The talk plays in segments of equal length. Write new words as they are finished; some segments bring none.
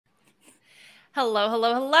Hello,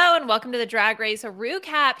 hello, hello, and welcome to the Drag Race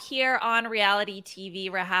RuCap here on reality TV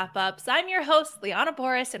RHAPups. I'm your host, Liana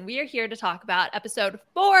Boraas, and we are here to talk about episode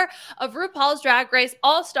 4 of RuPaul's Drag Race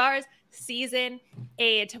All-Stars Season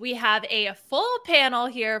 8. We have a full panel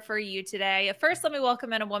here for you today. First, let me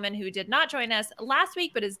welcome in a woman who did not join us last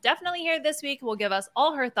week, but is definitely here this week. Will give us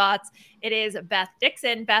all her thoughts. It is Beth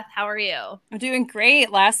Dixon. Beth, how are you? I'm doing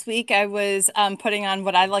great. Last week, I was putting on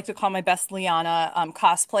what I like to call my best Liana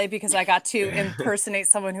cosplay because I got to impersonate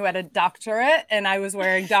someone who had a doctorate, and I was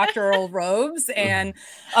wearing doctoral robes and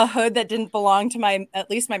a hood that didn't belong to at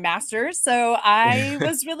least my master's. So I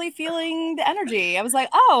was really feeling the energy. I was like,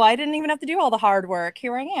 oh, I didn't even have to do all the hard work.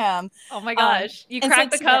 Here I am. Oh my gosh, you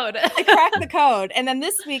cracked the code. I cracked the code. And then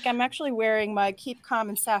this week, I'm actually wearing my Keep Calm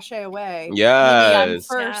and Sashay Away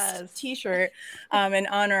first t-shirt in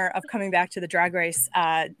honor of coming back to the Drag Race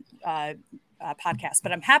podcast.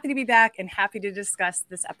 But I'm happy to be back and happy to discuss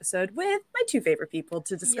this episode with my two favorite people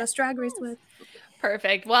to discuss Drag Race with.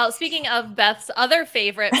 Perfect. Well, speaking of Beth's other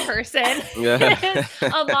favorite person,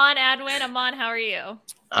 Aman Adwin. Aman, how are you?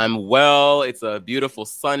 I'm well. It's a beautiful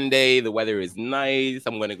Sunday. The weather is nice.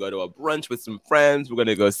 I'm going to go to a brunch with some friends. We're going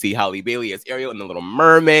to go see Halle Bailey as Ariel and the Little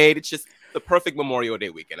Mermaid. It's just the perfect Memorial Day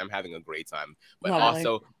weekend. I'm having a great time, but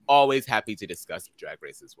also always happy to discuss Drag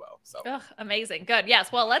Race as well. So amazing. Good.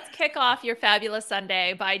 Yes. Well, let's kick off your fabulous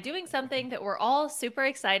Sunday by doing something that we're all super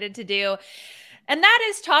excited to do. And that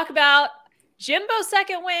is talk about Jimbo's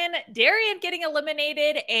second win, Darian getting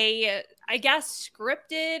eliminated, I guess,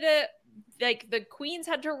 scripted, like the Queens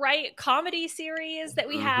Had to Write comedy series that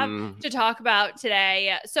we have to talk about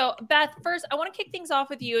today. So Beth, first, I want to kick things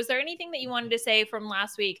off with you. Is there anything that you wanted to say from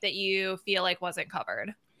last week that you feel like wasn't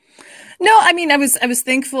covered? No, I mean, I was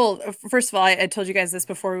thankful. First of all, I told you guys this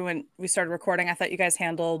before we started recording. I thought you guys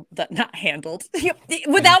not handled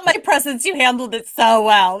without my presence. You handled it so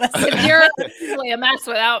well. You're usually a mess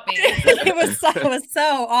without me. It was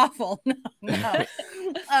so awful. No.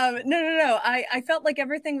 I felt like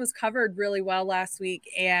everything was covered really well last week,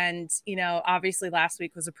 and obviously last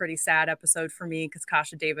week was a pretty sad episode for me because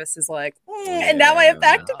Kasha Davis is like, and now I have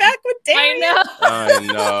back to back with Darian. I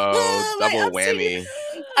know, double whammy.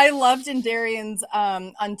 I loved in Darian's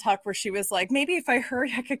Untuck where she was like, maybe if I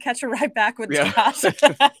hurry, I could catch a ride back with Tasha.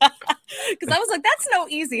 Because I was like, that's no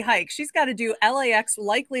easy hike. She's got to do LAX,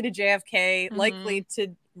 likely to JFK, likely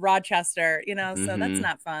to Rochester, so that's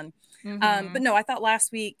not fun. But no, I thought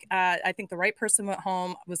last week, I think the right person went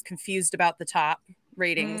home, was confused about the top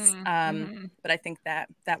ratings. But I think that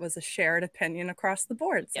was a shared opinion across the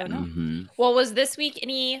board. So no. Well, was this week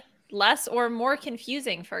any less or more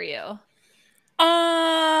confusing for you?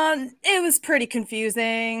 It was pretty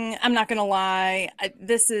confusing. I'm not gonna lie.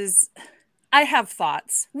 I have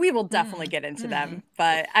thoughts. We will definitely get into them,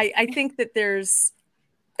 but I think that there's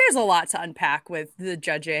a lot to unpack with the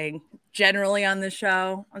judging generally on the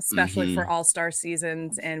show, especially for all-star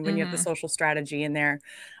seasons and when you have the social strategy in there.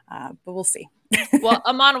 But we'll see. Well,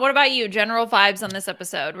 Aman, what about you? General vibes on this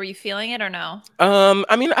episode. Were you feeling it or no?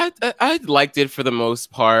 I mean, I liked it for the most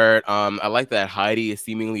part. I like that Heidi is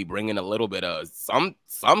seemingly bringing a little bit of some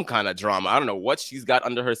kind of drama. I don't know what she's got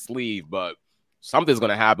under her sleeve, but something's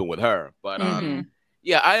gonna happen with her. But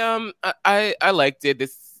yeah, I liked it.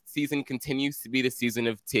 This season continues to be the season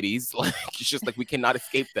of titties. Like it's just like we cannot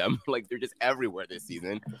escape them. Like they're just everywhere this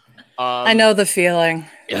season. I know the feeling.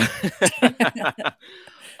 Yeah.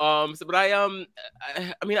 But I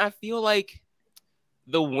mean, I feel like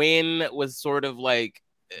the win was sort of like,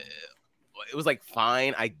 it was like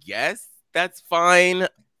fine. I guess that's fine.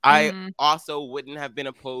 I also wouldn't have been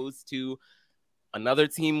opposed to another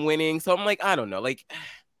team winning. So I'm like, I don't know. Like,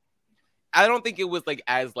 I don't think it was like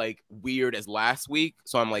as like weird as last week.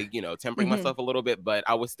 So I'm like, tempering myself a little bit, but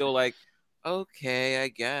I was still like, okay, I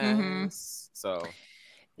guess. So.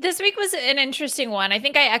 This week was an interesting one. I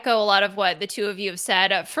think I echo a lot of what the two of you have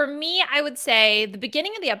said. For me, I would say the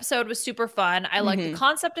beginning of the episode was super fun. I like the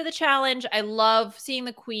concept of the challenge. I love seeing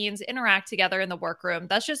the queens interact together in the workroom.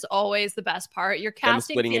 That's just always the best part. Your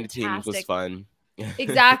casting splitting into teams was fun.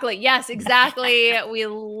 Exactly. Yes, exactly. We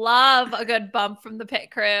love a good bump from the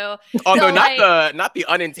pit crew. Although not the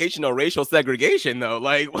unintentional racial segregation though.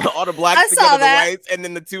 Like all the blacks together, the whites, and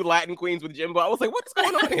then the two Latin queens with Jimbo. I was like, what's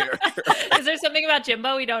going on here? Is there something about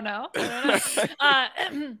Jimbo we don't know?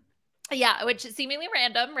 Yeah, which is seemingly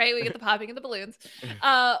random, right? We get the popping of the balloons.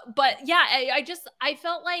 But yeah, I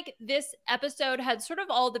felt like this episode had sort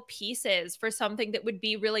of all the pieces for something that would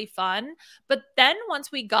be really fun. But then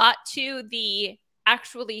once we got to the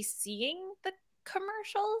actually seeing the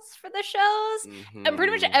commercials for the shows. And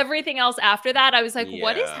pretty much everything else after that, I was like,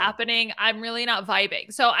 what is happening? I'm really not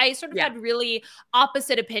vibing. So I sort of had really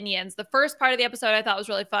opposite opinions. The first part of the episode I thought was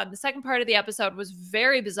really fun. The second part of the episode was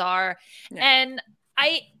very bizarre. And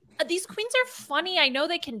these queens are funny. I know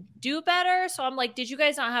they can do better. So I'm like, did you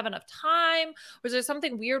guys not have enough time? Was there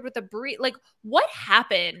something weird with the brief? Like, what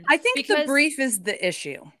happened? I think the brief is the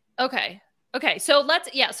issue. Okay. So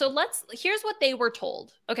here's what they were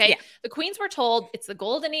told. Okay. Yeah. The queens were told it's the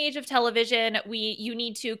golden age of television. You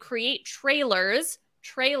need to create trailers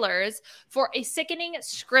for a sickening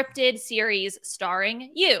scripted series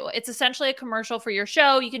starring you. It's essentially a commercial for your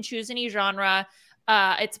show. You can choose any genre.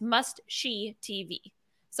 It's must-see TV.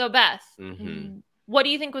 So Beth, what do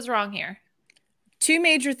you think was wrong here? Two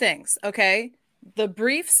major things. Okay. The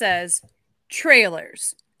brief says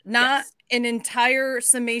trailers, not an entire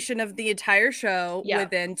summation of the entire show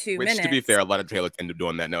within 2 minutes. Which, to be fair, a lot of trailers end up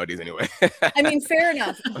doing that nowadays anyway. I mean, fair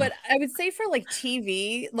enough. But I would say for like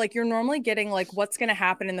TV, like you're normally getting like what's going to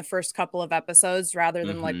happen in the first couple of episodes rather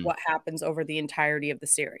than like what happens over the entirety of the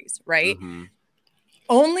series, right?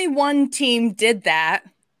 Only one team did that.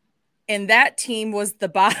 And that team was the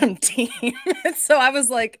bottom team. So I was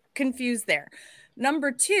like confused there.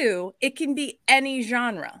 Number two, it can be any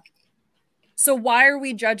genre. So why are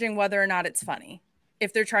we judging whether or not it's funny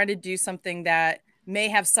if they're trying to do something that may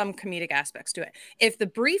have some comedic aspects to it? If the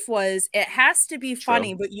brief was, it has to be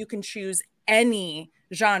funny, but you can choose any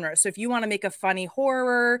genre. So if you want to make a funny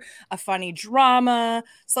horror, a funny drama,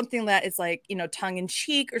 something that is like, you know, tongue in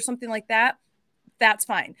cheek or something like that, that's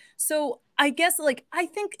fine. So I guess like, I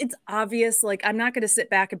think it's obvious. Like, I'm not going to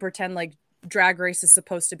sit back and pretend like Drag Race is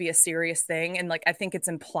supposed to be a serious thing. And like, I think it's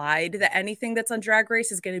implied that anything that's on Drag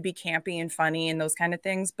Race is going to be campy and funny and those kind of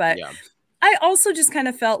things. But I also just kind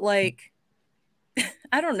of felt like,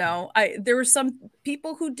 I don't know. There were some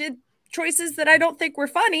people who did choices that I don't think were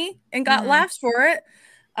funny and got laughs for it.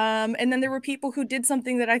 And then there were people who did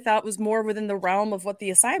something that I thought was more within the realm of what the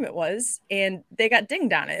assignment was, and they got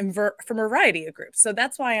dinged on it from a variety of groups. So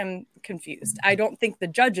that's why I'm confused. I don't think the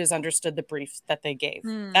judges understood the briefs that they gave.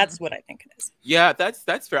 That's what I think it is. Yeah,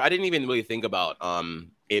 that's fair. I didn't even really think about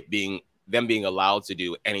it being them being allowed to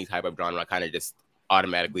do any type of genre. I kind of just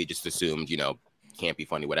automatically just assumed, you know, can't be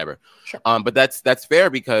funny, whatever. Sure. But that's fair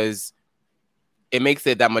because it makes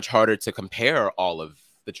it that much harder to compare all of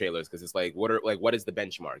the trailers, because it's like, what is the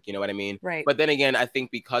benchmark? You know what I mean? Right. But then again, I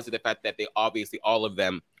think because of the fact that they obviously all of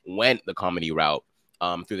them went the comedy route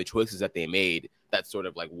through the choices that they made, that's sort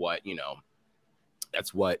of like what, you know,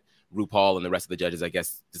 that's what RuPaul and the rest of the judges, I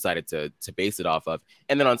guess, decided to base it off of.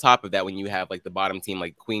 And then on top of that, when you have like the bottom team,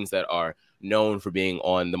 like queens that are known for being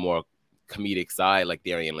on the more comedic side, like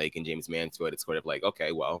Darian Lake and James Mantuit, it's sort of like,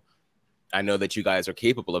 okay, well, I know that you guys are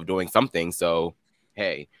capable of doing something, so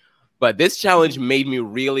hey. But this challenge made me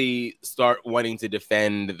really start wanting to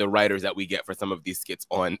defend the writers that we get for some of these skits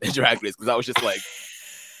on Drag Race, because I was just like,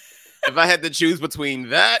 if I had to choose between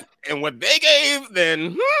that and what they gave,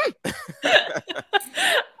 then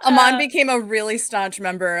Aman became a really staunch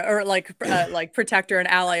member, or like protector and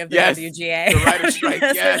ally of the WGA. The writer's strike.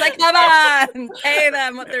 It's like, come on, pay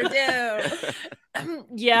them what they're due.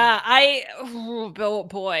 Oh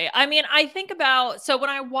boy. I mean, I think about, so when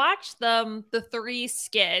I watched the 3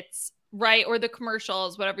 skits, right, or the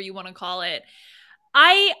commercials, whatever you want to call it,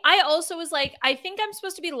 I also was like, I think I'm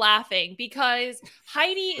supposed to be laughing because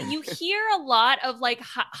Heidi, you hear a lot of like,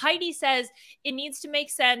 Heidi says it needs to make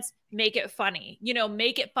sense, make it funny, you know,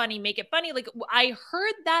 make it funny, make it funny. Like, I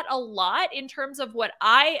heard that a lot in terms of what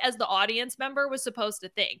I, as the audience member, was supposed to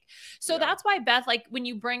think. So that's why, Beth, like when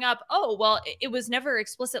you bring up, oh, well, it was never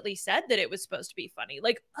explicitly said that it was supposed to be funny.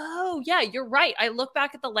 Like, oh yeah, you're right. I look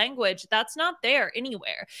back at the language. That's not there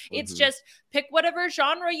anywhere. It's just pick whatever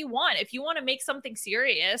genre you want. If you want to make something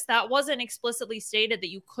serious, that wasn't explicitly stated that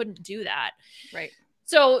you couldn't do that. Right.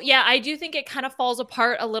 So yeah, I do think it kind of falls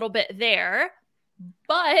apart a little bit there.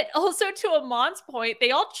 But also, to Aman's point,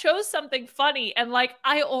 they all chose something funny. And like,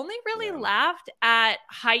 I only really laughed at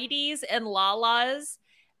Heidi's and Lala's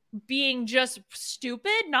being just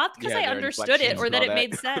stupid, not because I understood it or that it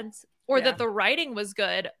made sense or that the writing was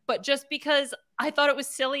good, but just because I thought it was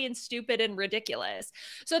silly and stupid and ridiculous.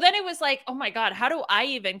 So then it was like, oh my God, how do I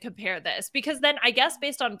even compare this? Because then I guess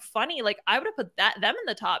based on funny, like I would have put them in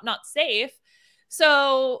the top, not safe.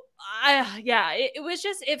 So it was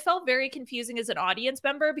just, it felt very confusing as an audience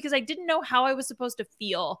member because I didn't know how I was supposed to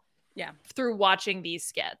feel through watching these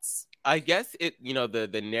skits. I guess it, you know, the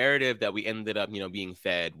narrative that we ended up, you know, being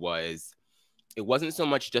fed was, it wasn't so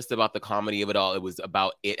much just about the comedy of it all. It was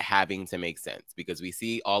about it having to make sense, because we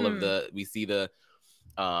see all of the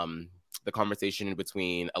conversation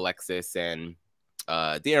between Alexis and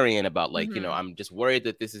Darian about like, you know, I'm just worried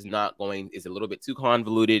that this is a little bit too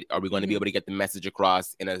convoluted. Are we going to be able to get the message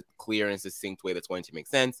across in a clear and succinct way that's going to make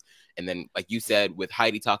sense? And then, like you said, with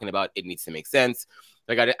Heidi talking about it needs to make sense.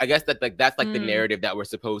 Like, I guess that like that's like the narrative that we're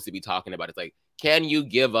supposed to be talking about. It's like, can you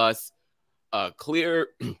give us a clear,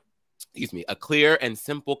 a clear and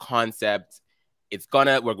simple concept?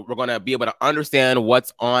 We're gonna be able to understand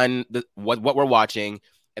what's on what we're watching.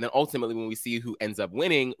 And then ultimately, when we see who ends up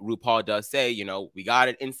winning, RuPaul does say, you know, we got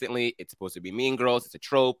it instantly. It's supposed to be Mean Girls. It's a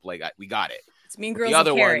trope. Like, we got it. It's Mean Girls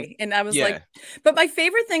and Carrie. And I was like, but my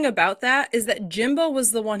favorite thing about that is that Jimbo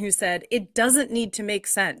was the one who said, it doesn't need to make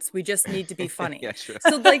sense. We just need to be funny. Yeah, sure.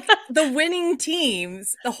 So like the winning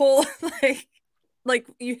teams, the whole like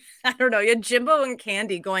you, I don't know, you had Jimbo and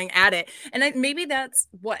Candy going at it. And maybe that's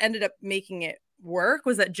what ended up making it work,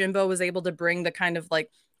 was that Jimbo was able to bring the kind of like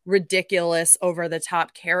ridiculous over the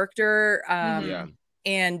top character.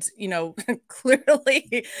 And, you know,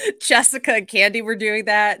 clearly Jessica and Candy were doing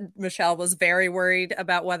that. Michelle was very worried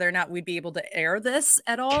about whether or not we'd be able to air this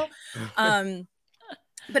at all.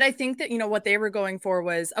 But I think that, you know, what they were going for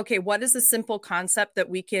was, okay, what is a simple concept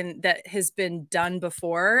that has been done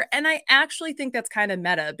before? And I actually think that's kind of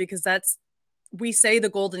meta, because we say the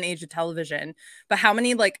golden age of television, but how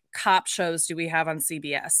many like cop shows do we have on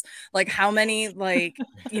CBS? Like how many like,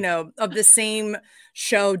 you know, of the same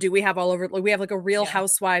show do we have all over? Like we have like a Real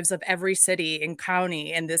Housewives of every city and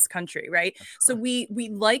county in this country, right? So we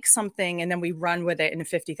like something and then we run with it in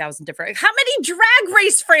 50,000 different. How many drag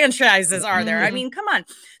race franchises are there? I mean, come on.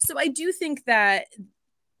 So I do think that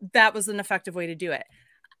was an effective way to do it.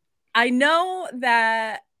 I know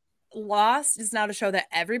that Lost is not a show that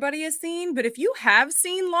everybody has seen, but if you have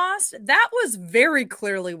seen Lost, that was very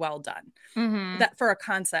clearly well done. That for a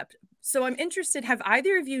concept. So I'm interested, have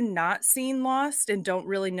either of you not seen Lost and don't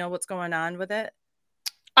really know what's going on with it?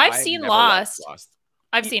 I've seen Lost.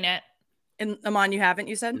 I've seen it. And Aman, you haven't,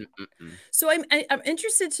 you said? So I'm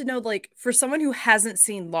interested to know, like, for someone who hasn't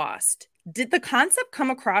seen Lost, did the concept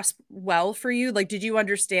come across well for you? Like, did you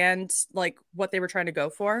understand like what they were trying to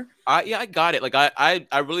go for? Yeah, I got it. Like,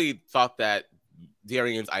 I really thought that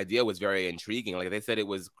Darian's idea was very intriguing. Like, they said it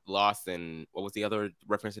was Lost, and what was the other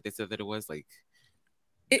reference that they said that it was? Like,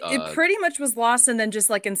 it pretty much was Lost, and then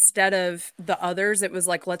just like instead of the others, it was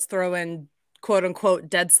like, let's throw in quote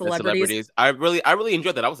unquote dead celebrities. I really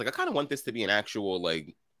enjoyed that. I was like, I kind of want this to be an actual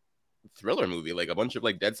like thriller movie, like a bunch of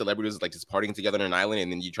like dead celebrities like just partying together on an island,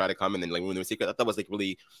 and then you try to come and then like ruin their secret. I thought was like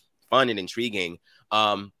really fun and intriguing.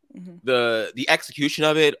 The execution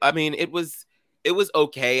of it, I mean, it was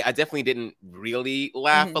okay. I definitely didn't really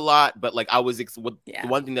laugh a lot, but like I was the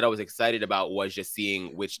one thing that I was excited about was just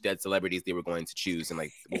seeing which dead celebrities they were going to choose and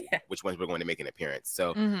like which ones were going to make an appearance.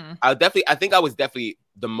 So I think I was definitely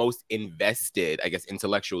the most invested, I guess,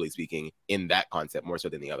 intellectually speaking, in that concept more so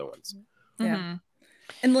than the other ones.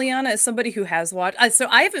 And Liana is somebody who has watched. So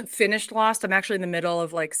I haven't finished Lost. I'm actually in the middle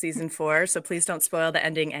of like season 4. So please don't spoil the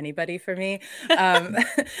ending, anybody, for me.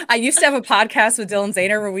 I used to have a podcast with Dylan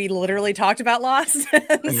Zahner where we literally talked about Lost.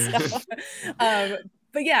 But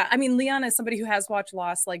yeah, I mean, Liana is somebody who has watched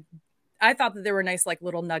Lost. Like, I thought that there were nice like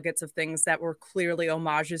little nuggets of things that were clearly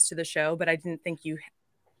homages to the show, but I didn't think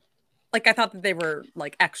I thought that they were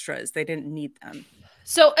like extras. They didn't need them.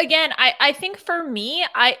 So again, I think for me,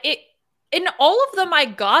 in all of them, I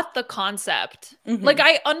got the concept. Like,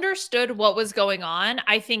 I understood what was going on,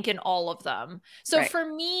 I think, in all of them. So for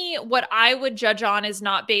me, what I would judge on is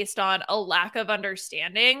not based on a lack of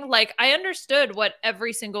understanding. Like, I understood what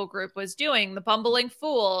every single group was doing. The Bumbling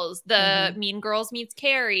Fools, the Mean Girls meets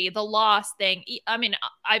Carrie, the Lost thing. I mean,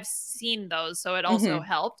 I've seen those, so it also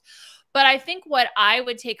helped. But I think what I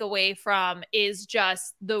would take away from is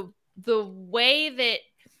just the way that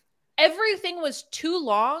everything was too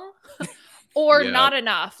long or not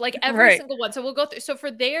enough, like every single one. So we'll go through. So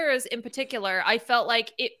for theirs in particular, I felt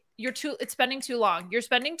like it's spending too long. You're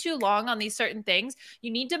spending too long on these certain things.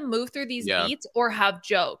 You need to move through these beats or have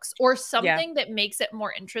jokes or something that makes it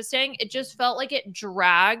more interesting. It just felt like it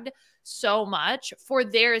dragged so much for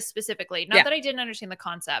theirs specifically. Not that I didn't understand the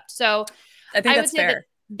concept. So I think that's fair.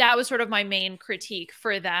 That was sort of my main critique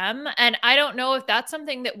for them. And I don't know if that's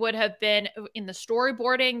something that would have been in the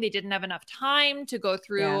storyboarding. They didn't have enough time to go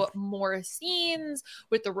through more scenes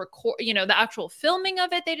with the the actual filming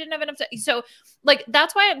of it. They didn't have enough time. So like,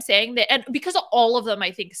 that's why I'm saying that. And because all of them,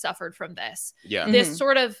 I think, suffered from this, this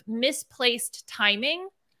sort of misplaced timing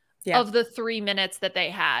of the 3 minutes that they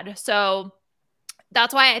had. So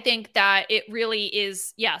that's why I think that it really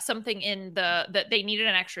is, something in that they needed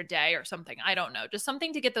an extra day or something. I don't know. Just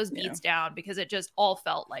something to get those beats down, because it just all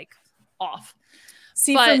felt like off.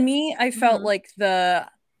 See, for me, I felt like the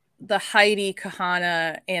the Heidi,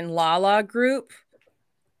 Kahana, and Lala group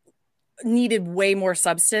needed way more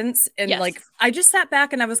substance. And like, I just sat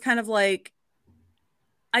back and I was kind of like,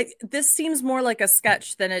 this seems more like a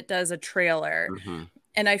sketch than it does a trailer.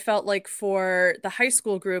 And I felt like for the high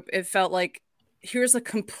school group, it felt like, here's a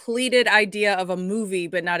completed idea of a movie,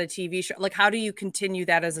 but not a TV show. Like, how do you continue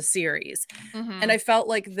that as a series? And I felt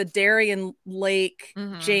like the Darian, Lake,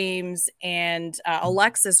 James, and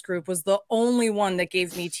Alexis group was the only one that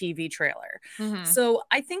gave me TV trailer. So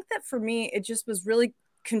I think that for me, it just was really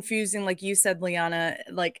confusing. Like you said, Liana,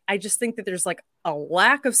 like, I just think that there's like a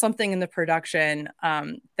lack of something in the production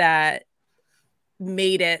that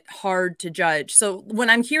made it hard to judge. So when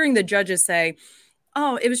I'm hearing the judges say,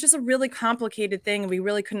 oh, it was just a really complicated thing and we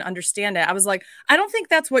really couldn't understand it, I was like, I don't think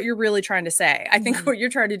that's what you're really trying to say. I think what you're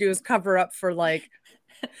trying to do is cover up for like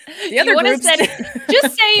the other groups.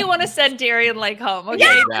 Just say you want to send Darian Lake home. Okay,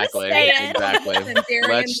 yeah, exactly. Exactly. And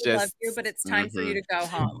Darian, we love you, but it's time for you to go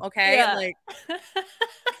home. Okay, like.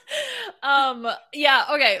 Yeah,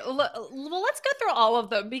 okay. Well, let's go through all of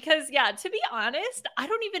them because, yeah, to be honest, I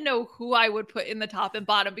don't even know who I would put in the top and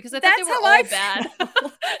bottom because I thought they were all bad.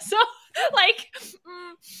 So, like,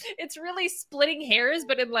 it's really splitting hairs,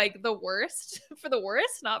 but in like the worst for the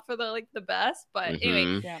worst, not for the like the best. But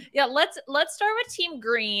anyway, yeah. Let's start with Team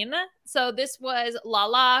Green. So this was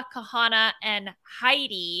Lala, Kahana, and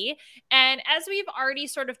Heidi, and as we've already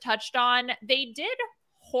sort of touched on, they did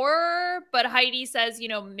horror, but Heidi says, you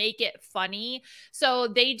know, make it funny. So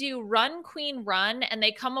they do Run Queen Run, and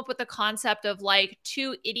they come up with the concept of like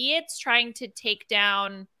two idiots trying to take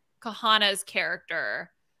down Kahana's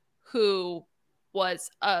character, who was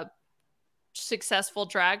a successful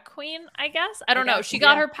drag queen, I guess. I don't know. She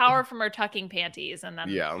got her power from her tucking panties, and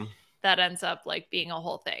then that ends up like being a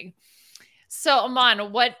whole thing. So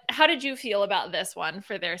Aman, how did you feel about this one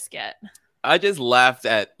for their skit? I just laughed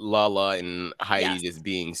at Lala and Heidi just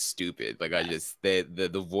being stupid. Like I just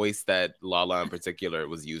the voice that Lala in particular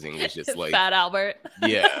was using was just like Fat Albert.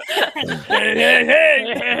 Yeah.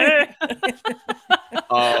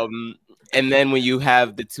 And then when you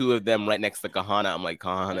have the two of them right next to Kahana, I'm like,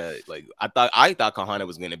 Kahana, like I thought Kahana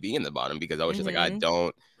was gonna be in the bottom because I was just like,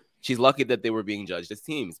 she's lucky that they were being judged as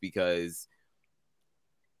teams because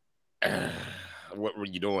what were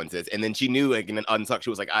you doing, sis? And then she knew, like, in an untucked, she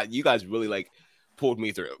was like, you guys really like pulled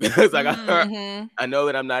me through. It's like I know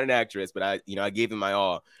that I'm not an actress, but I gave them my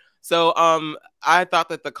all. So I thought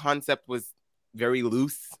that the concept was very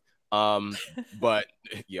loose. But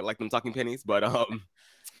yeah, like them talking pennies, but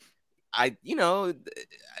at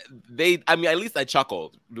least I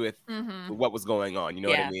chuckled with what was going on, you know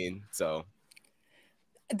what I mean? So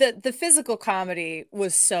the physical comedy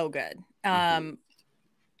was so good.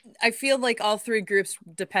 I feel like all three groups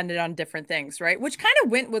depended on different things, right? Which kind of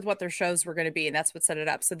went with what their shows were going to be, and that's what set it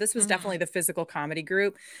up. So this was definitely the physical comedy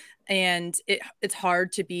group, and it's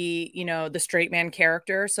hard to be, the straight man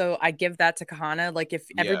character. So I give that to Kahana. Like if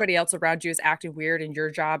everybody else around you is acting weird and your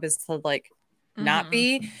job is to like not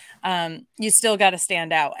be, you still got to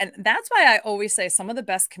stand out. And that's why I always say some of the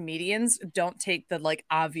best comedians don't take the like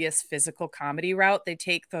obvious physical comedy route. They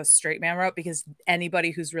take the straight man route because anybody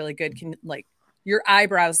who's really good can like, your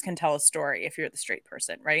eyebrows can tell a story if you're the straight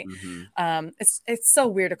person, right? It's so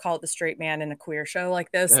weird to call it the straight man in a queer show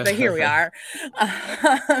like this, but here we are.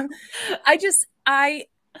 I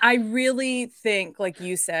really think, like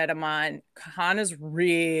you said, Aman, Kahana's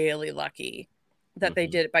really lucky that they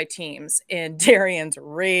did it by teams, and Darian's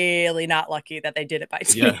really not lucky that they did it by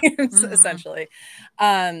teams, essentially.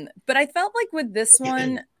 But I felt like with this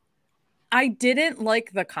one, I didn't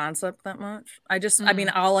like the concept that much. I mean,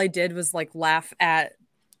 all I did was like laugh at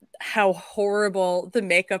how horrible the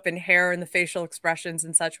makeup and hair and the facial expressions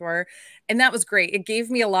and such were. And that was great. It gave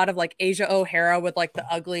me a lot of like Asia O'Hara with like the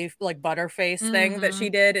ugly, like butterface thing that she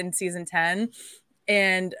did in season 10,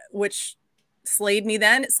 and which slayed me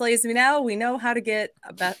then. It slays me now. We know how to get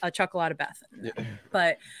a chuckle out of Beth.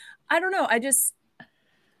 But I don't know.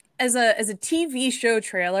 As a TV show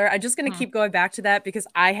trailer, I'm just going to keep going back to that because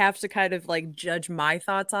I have to kind of like judge my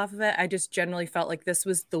thoughts off of it. I just generally felt like this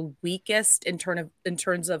was the weakest in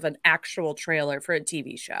terms of an actual trailer for a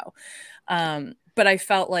TV show. But I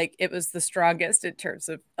felt like it was the strongest in terms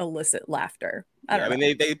of illicit laughter. I mean,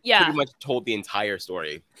 they pretty much told the entire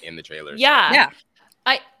story in the trailer. Yeah.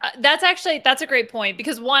 That's a great point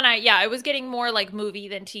because one, I was getting more like movie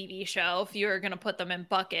than TV show if you're going to put them in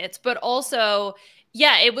buckets, but also,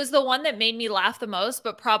 it was the one that made me laugh the most,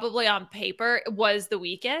 but probably on paper was the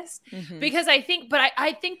weakest because I think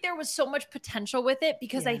there was so much potential with it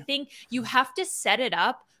because I think you have to set it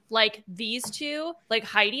up like these two, like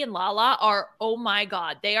Heidi and Lala are, oh my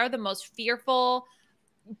God, they are the most fearful,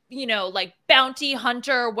 you know, like bounty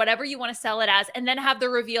hunter, whatever you want to sell it as, and then have the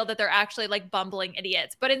reveal that they're actually like bumbling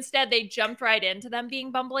idiots. But instead they jumped right into them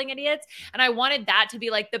being bumbling idiots. And I wanted that to be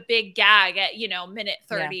like the big gag at, you know, minute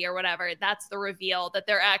 30 or whatever. That's the reveal that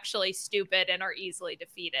they're actually stupid and are easily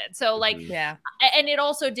defeated. So like, and it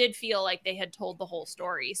also did feel like they had told the whole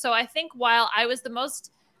story. So I think while I laughed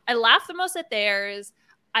the most at theirs,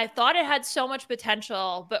 I thought it had so much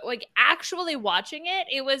potential, but like actually watching it,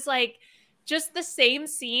 it was like just the same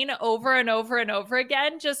scene over and over and over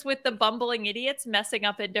again, just with the bumbling idiots messing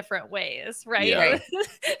up in different ways, right? Yeah.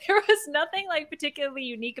 There was nothing like particularly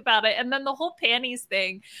unique about it. And then the whole panties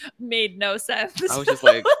thing made no sense. I was just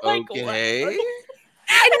like, like okay. And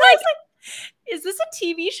I was like, is this a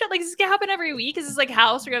TV show? Like, is this gonna happen every week? Is this like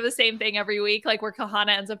House? We have the same thing every week, like where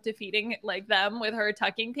Kahana ends up defeating like them with her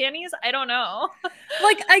tucking panties? I don't know.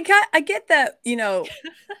 Like, I get that, you know,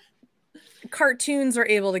 cartoons are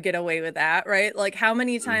able to get away with that, right? Like, how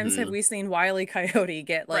many times have we seen Wile E. Coyote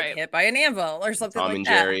get like hit by an anvil or something like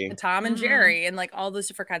that? Jerry. Tom and Jerry, and like all those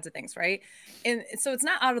different kinds of things, right? And so it's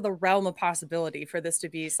not out of the realm of possibility for this to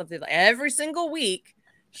be something like every single week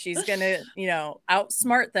she's gonna, you know,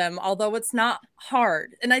 outsmart them, although it's not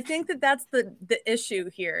hard. And I think that that's the issue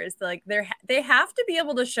here is like they have to be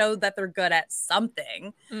able to show that they're good at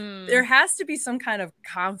something. There has to be some kind of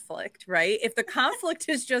conflict, right? If the conflict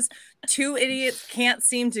is just two idiots can't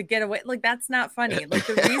seem to get away, like that's not funny. Like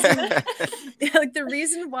the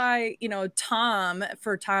reason why, you know, Tom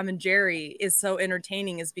and Jerry is so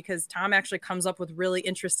entertaining is because Tom actually comes up with really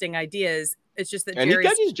interesting ideas. It's just that he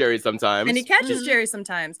catches Jerry sometimes. And he catches Jerry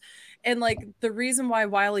sometimes. And like the reason why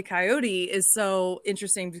Wile E. Coyote is so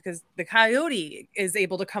interesting because the coyote is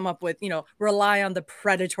able to come up with, you know, rely on the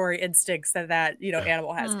predatory instincts that you know,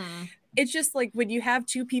 animal has. It's just like when you have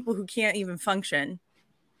two people who can't even function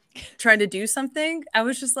trying to do something, I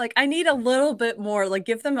was just like, I need a little bit more, like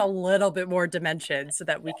give them a little bit more dimension so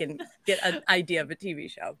that we can get an idea of a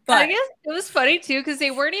TV show. But I guess it was funny too because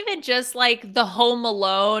they weren't even just like the Home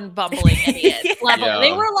Alone bumbling idiots level.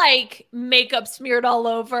 They were like makeup smeared all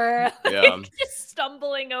over, like, just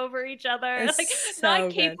stumbling over each other, it's like so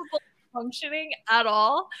not capable of functioning at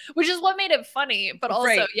all, which is what made it funny, but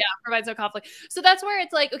also provides no conflict. So that's where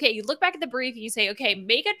it's like, okay, you look back at the brief and you say, okay,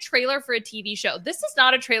 make a trailer for a TV show. This is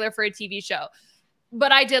not a trailer for a TV show,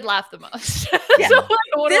 but I did laugh the most. So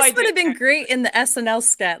this would have been great in the SNL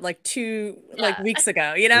sketch like two weeks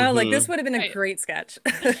ago, you know, like this would have been a great sketch.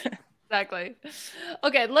 Exactly.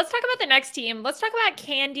 Okay, let's talk about the next team. Let's talk about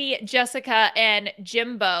Candy, Jessica, and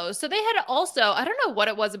Jimbo. So they had also, I don't know what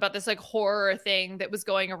it was about this like horror thing that was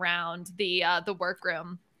going around the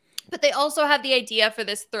workroom, but they also had the idea for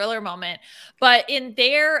this thriller moment. But in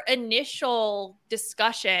their initial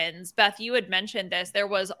discussions, Beth, you had mentioned this, there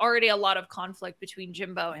was already a lot of conflict between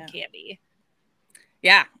Jimbo and Candy.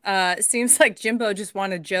 Yeah, it seems like Jimbo just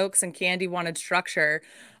wanted jokes and Candy wanted structure.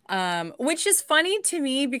 Which is funny to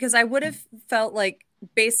me because I would have felt like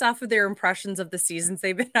based off of their impressions of the seasons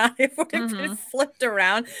they've been on, it would have been flipped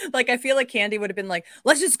around. Like, I feel like Candy would have been like,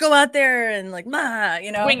 let's just go out there and like,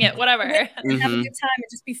 you know, wing it, whatever. And have a good time and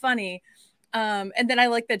just be funny. And then I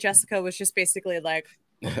like that Jessica was just basically like,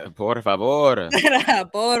 por favor.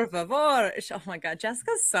 Por favor. Oh my God,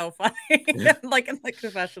 Jessica's so funny. Like in the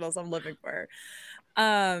confessionals, I'm living for her.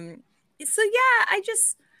 So yeah,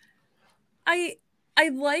 I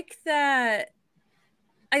like that.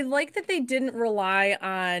 I like that they didn't rely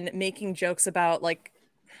on making jokes about like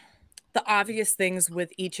the obvious things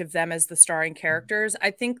with each of them as the starring characters.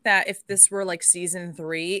 I think that if this were like season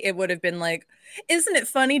 3, it would have been like, isn't it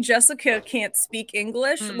funny Jessica can't speak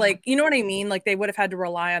English? Like, you know what I mean? Like they would have had to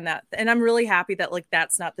rely on that. And I'm really happy that like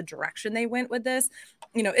that's not the direction they went with this.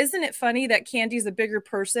 You know, isn't it funny that Candy's a bigger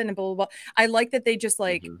person and blah, blah, blah. I like that they just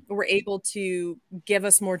like were able to give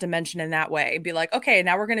us more dimension in that way and be like, okay,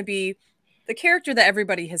 now we're going to be the character that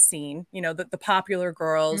everybody has seen, you know, the popular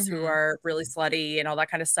girls who are really slutty and all that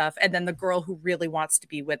kind of stuff. And then the girl who really wants to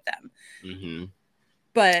be with them.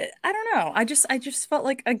 But I don't know. I just felt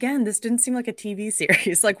like, again, this didn't seem like a TV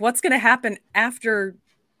series. Like what's going to happen after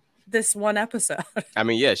this one episode? I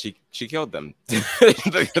mean, yeah, she killed them.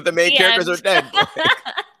 the main characters are dead.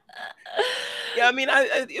 Yeah, I mean,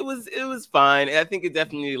 it was fine. I think it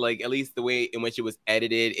definitely, like, at least the way in which it was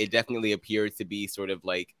edited, it definitely appeared to be sort of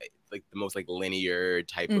like the most like linear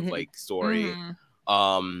type of like story.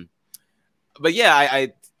 But yeah,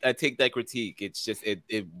 I take that critique. It's just it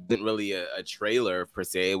wasn't really a trailer per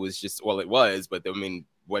se. It was just, well, it was, but I mean,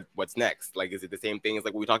 what's next? Like, is it the same thing as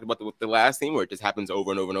like what we talked about with the last scene where it just happens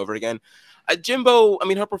over and over and over again? Jimbo, I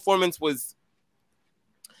mean, her performance was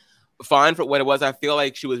fine for what it was. I feel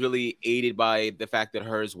like she was really aided by the fact that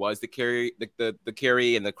hers was the carry, the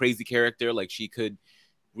carry and the crazy character. Like she could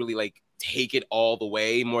really like take it all the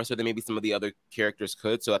way more so than maybe some of the other characters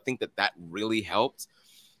could. So I think that really helped.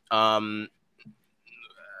 I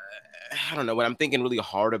don't know, when I'm thinking really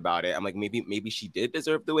hard about it, I'm like, maybe she did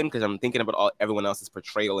deserve the win, because I'm thinking about everyone else's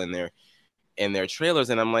portrayal in their trailers,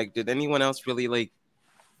 and I'm like, did anyone else really like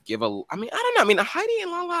give a? I mean, I don't know. I mean, Heidi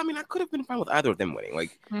and Lala. I mean, I could have been fine with either of them winning.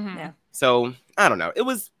 Like, Yeah. So I don't know. It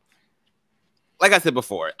was like I said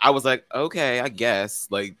before. I was like, okay, I guess.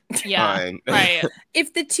 Like, fine. Right.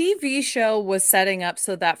 If the TV show was setting up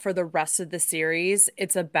so that for the rest of the series,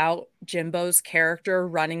 it's about Jimbo's character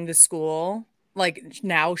running the school, like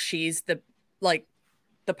now she's the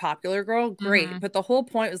popular girl, great. But the whole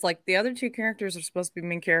point was like the other two characters are supposed to be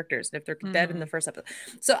main characters, and if they're dead in the first episode.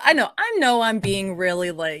 So I know I'm being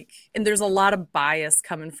really like, and there's a lot of bias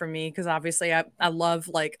coming from me because obviously I love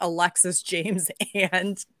like Alexis, James,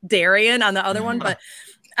 and Darian on the other one, but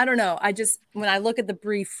I don't know. I just, when I look at the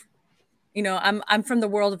brief, you know, I'm from the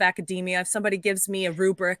world of academia. If somebody gives me a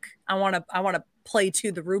rubric, I want to play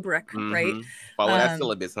to the rubric, right? Follow that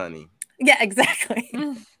syllabus, honey. Yeah, exactly.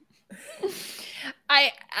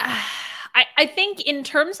 I think in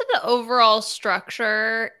terms of the overall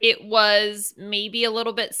structure, it was maybe a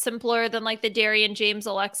little bit simpler than like the Darian, James,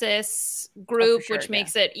 Alexis group, which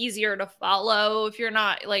makes it easier to follow if you're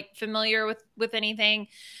not like familiar with anything.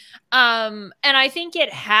 And I think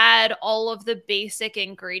it had all of the basic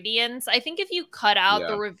ingredients. I think if you cut out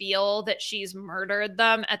the reveal that she's murdered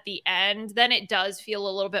them at the end, then it does feel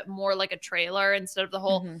a little bit more like a trailer instead of the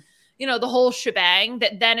whole you know, the whole shebang,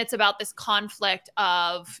 that then it's about this conflict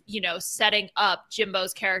of, you know, setting up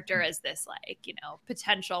Jimbo's character as this like, you know,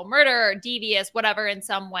 potential murderer, devious, whatever in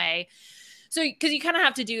some way. So, because you kind of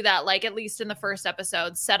have to do that, like at least in the first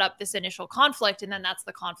episode, set up this initial conflict, and then that's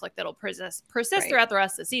the conflict that'll persist throughout the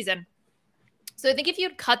rest of the season. So I think if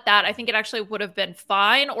you'd cut that, I think it actually would have been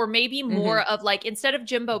fine. Or maybe more of like, instead of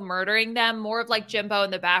Jimbo murdering them, more of like Jimbo in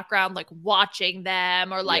the background, like watching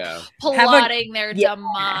them or like plotting their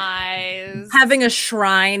demise. Having a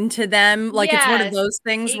shrine to them. Like it's one of those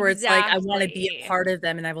things where it's like, I want to be a part of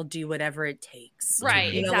them and I will do whatever it takes.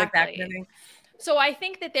 Right, you know, like that kind of thing. So I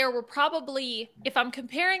think that there were probably, if I'm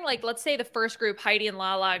comparing, like, let's say the first group, Heidi and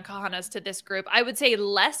Lala and Kahanas, to this group, I would say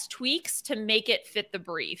less tweaks to make it fit the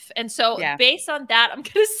brief. And so based on that, I'm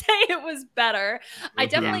going to say it was better. I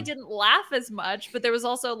definitely didn't laugh as much, but there was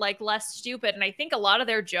also like less stupid. And I think a lot of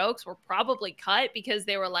their jokes were probably cut because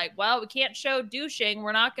they were like, well, we can't show douching.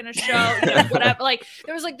 We're not going to show, you know, whatever. Like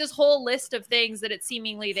there was like this whole list of things that it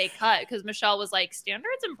seemingly they cut because Michelle was like,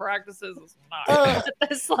 standards and practices is not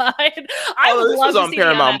this slide. This was on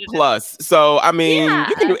Paramount Plus, so I mean,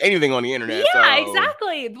 you can do anything on the internet. Yeah,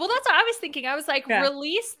 exactly. Well, that's what I was thinking. I was like,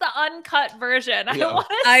 release the uncut version. I don't want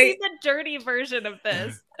to see the dirty version of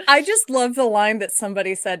this. I just love the line that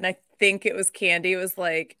somebody said, and I think it was Candy. It was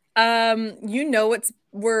like, you know,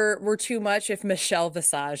 we're too much if Michelle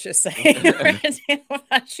Visage is saying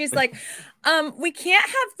she's like, we can't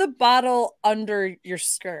have the bottle under your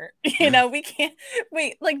skirt. You know, we can't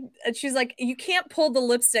wait. Like, she's like, you can't pull the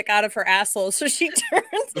lipstick out of her asshole. So she turns,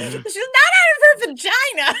 she's not out of her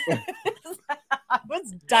vagina. I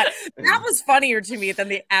was done. That was funnier to me than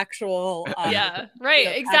the actual. Exactly.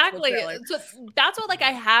 So that's what like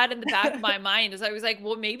I had in the back of my mind is I was like,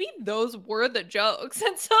 well, maybe those were the jokes.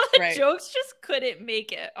 And so the jokes just couldn't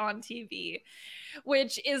make it on TV,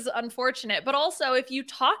 which is unfortunate. But also if you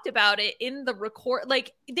talked about it in the record,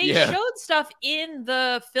 like they showed stuff in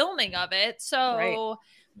the filming of it. So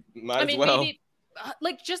might as well. maybe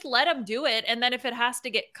like just let them do it, and then if it has to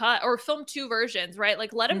get cut or film two versions, right,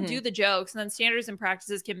 like let them do the jokes, and then standards and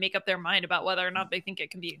practices can make up their mind about whether or not they think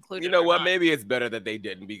it can be included. You know what, maybe it's better that they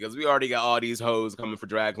didn't, because we already got all these hoes coming for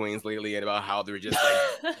drag queens lately and about how they're just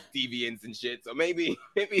like deviants and shit, so maybe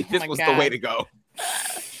this was the way to go.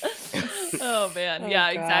 Oh man.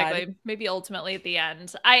 Exactly. Maybe ultimately at the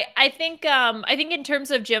end. I think in terms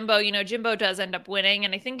of Jimbo, you know, Jimbo does end up winning.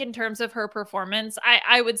 And I think in terms of her performance,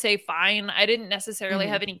 I would say fine. I didn't necessarily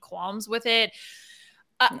have any qualms with it.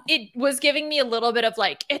 It was giving me a little bit of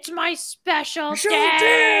like, it's my special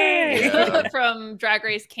day from Drag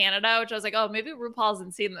Race Canada, which I was like, oh, maybe RuPaul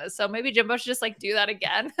hasn't seen this. So maybe Jimbo should just like do that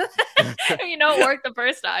again. You know, it worked the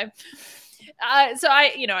first time. So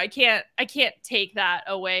I can't take that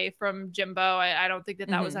away from Jimbo. I don't think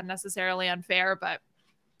that was unnecessarily unfair, but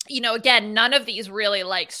you know, again, none of these really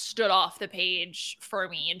like stood off the page for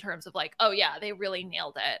me in terms of like, oh yeah, they really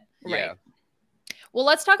nailed it. Yeah. Right. Well,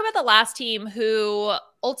 let's talk about the last team who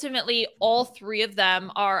ultimately all three of them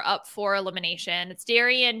are up for elimination. It's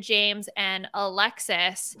Darian, James, and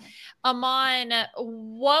Alexis. Aman,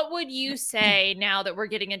 what would you say now that we're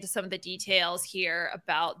getting into some of the details here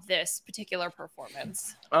about this particular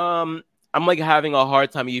performance? I'm like having a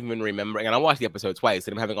hard time even remembering, and I watched the episode twice,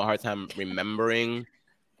 and I'm having a hard time remembering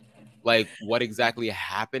like what exactly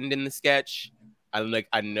happened in the sketch. I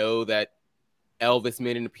know that Elvis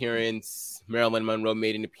made an appearance, Marilyn Monroe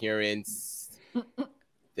made an appearance.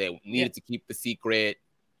 They needed to keep the secret.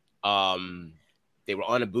 They were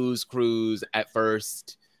on a booze cruise at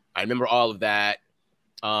first. I remember all of that.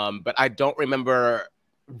 But I don't remember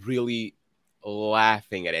really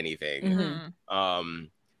laughing at anything.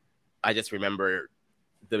 I just remember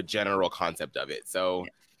the general concept of it. So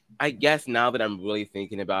I guess now that I'm really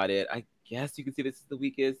thinking about it, I guess you could say this is the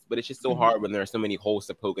weakest, but it's just so hard when there are so many holes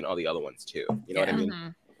to poke in all the other ones too. You know what I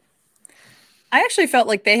mean? I actually felt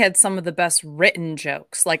like they had some of the best written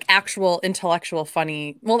jokes, like actual intellectual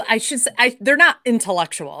funny. Well, I should say they're not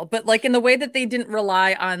intellectual, but like in the way that they didn't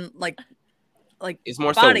rely on like it's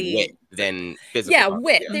more body. So wit than physical. Yeah,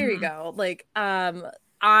 wit. There you go. Like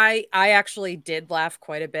I actually did laugh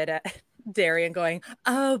quite a bit at Darian going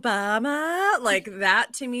Obama, like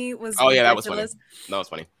that to me was that was funny. That was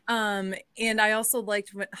funny. And I also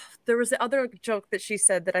liked when there was the other joke that she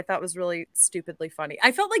said that I thought was really stupidly funny.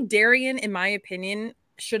 I felt like Darian, in my opinion,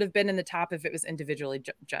 should have been in the top if it was individually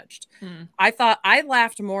judged. I thought I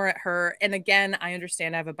laughed more at her, and again, I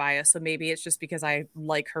understand I have a bias, so maybe it's just because I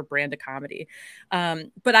like her brand of comedy.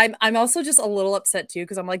 But I'm also just a little upset too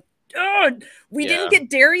because I'm like, we didn't get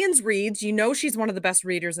Darian's reads. You know, she's one of the best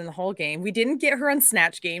readers in the whole game. We didn't get her on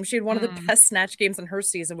Snatch Game. She had one of the best Snatch Games in her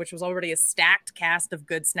season, which was already a stacked cast of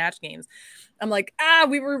good Snatch Games. I'm like,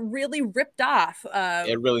 we were really ripped off.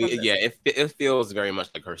 It really, it feels very much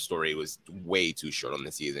like her story was way too short on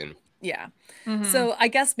the season. Yeah. So I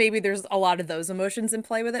guess maybe there's a lot of those emotions in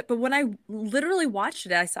play with it. But when I literally watched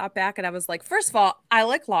it, I saw it back and I was like, first of all, I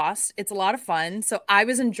like Lost. It's a lot of fun. So I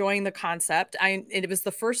was enjoying the concept. It was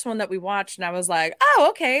the first one that we watched and I was like, oh,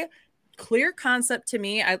 okay. Clear concept to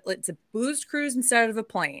me. It's a booze cruise instead of a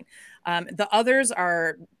plane. The others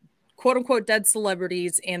are quote unquote dead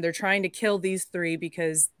celebrities and they're trying to kill these three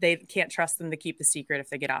because they can't trust them to keep the secret if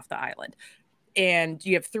they get off the island. And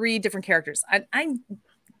you have three different characters. I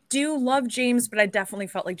do love James, but I definitely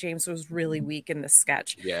felt like James was really weak in this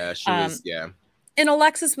sketch. Yeah, she was. Yeah, and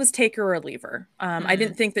Alexis was take her or leave her. I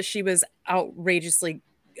didn't think that she was outrageously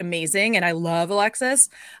amazing, and I love Alexis,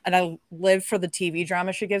 and I live for the TV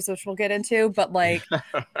drama she gives, which we'll get into. But like,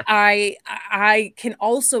 I can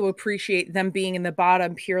also appreciate them being in the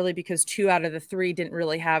bottom purely because 2 out of the 3 didn't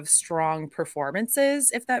really have strong performances,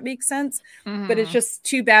 if that makes sense. But it's just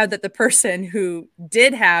too bad that the person who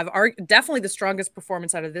did have definitely the strongest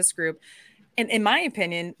performance out of this group, and in my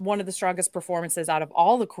opinion, one of the strongest performances out of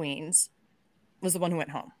all the queens, was the one who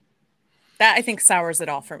went home. That I think sours it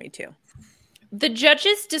all for me too. The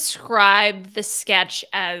judges described the sketch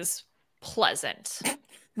as pleasant,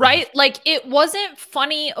 right? Like it wasn't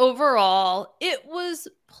funny overall. It was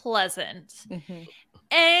pleasant.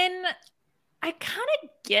 And I kind of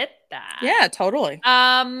get that. Yeah, totally.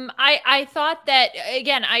 I thought that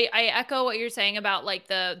again, I echo what you're saying about like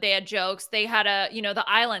they had jokes. They had the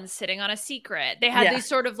island sitting on a secret. They had these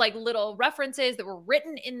sort of like little references that were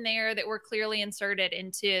written in there that were clearly inserted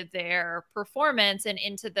into their performance and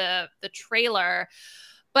into the trailer.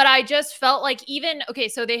 But I just felt like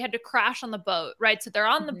so they had to crash on the boat, right? So they're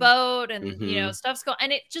on the boat and, stuff's going,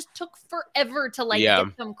 and it just took forever to like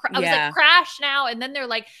get them. I was like, crash now. And then they're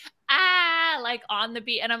like, like on the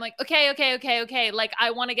beat. And I'm like, okay. Like,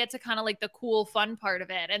 I want to get to kind of like the cool, fun part of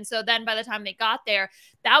it. And so then by the time they got there,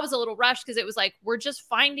 that was a little rushed because it was like, we're just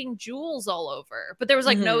finding jewels all over. But there was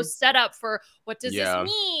like no setup for what does this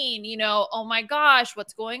mean? Oh my gosh,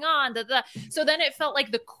 what's going on? So then it felt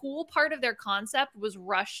like the cool part of their concept was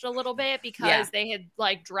rushed a little bit because they had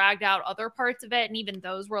like dragged out other parts of it. And even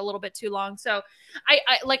those were a little bit too long. So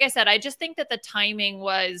I like I said, I just think that the timing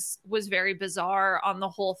was very bizarre on the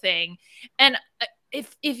whole thing. And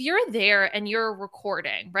if you're there and you're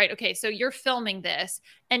recording, right? Okay, so you're filming this,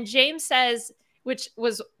 and James says, which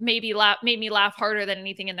was made me laugh harder than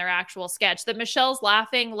anything in their actual sketch, that Michelle's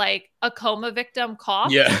laughing like a coma victim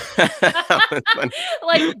cough. Yeah,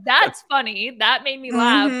 like that's funny. That made me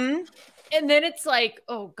laugh. And then it's like,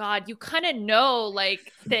 oh God, you kind of know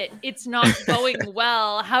like that it's not going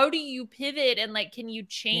well. How do you pivot and like, can you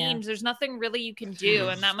change? There's nothing really you can do.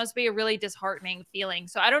 And that must be a really disheartening feeling.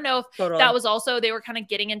 So I don't know if that was also, they were kind of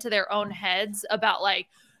getting into their own heads about like,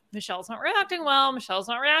 Michelle's not reacting well. Michelle's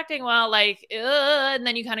not reacting well. Like, and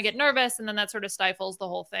then you kind of get nervous, and then that sort of stifles the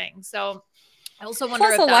whole thing. So I also wonder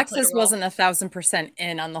Plus, if Alexis wasn't 1,000%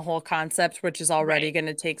 in on the whole concept, which is already going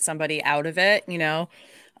to take somebody out of it, you know?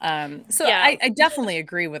 So yeah. I definitely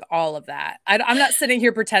agree with all of that. I'm not sitting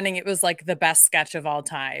here pretending it was like the best sketch of all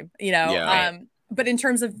time, you know? Yeah. But in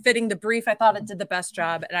terms of fitting the brief, I thought it did the best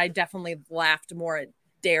job. And I definitely laughed more at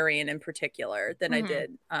Darian in particular than I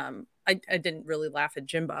did. I didn't really laugh at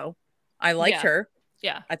Jimbo. I liked her.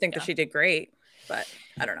 Yeah. I think that she did great, but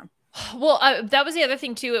I don't know. Well, that was the other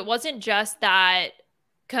thing too. It wasn't just that,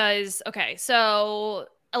 because, okay, so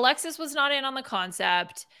Alexis was not in on the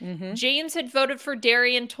concept. James had voted for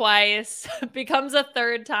Darian twice, becomes a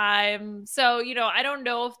third time. So, you know, I don't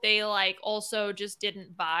know if they like also just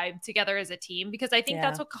didn't vibe together as a team, because I think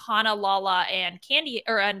that's what Kahana, Lala, and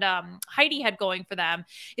Heidi had going for them,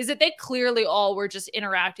 is that they clearly all were just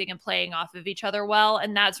interacting and playing off of each other well.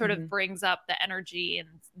 And that sort of brings up the energy and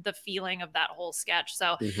the feeling of that whole sketch.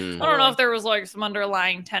 So I don't know if there was like some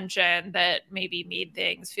underlying tension that maybe made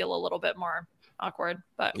things feel a little bit more awkward,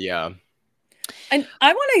 but yeah. And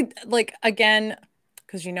I want to, like, again,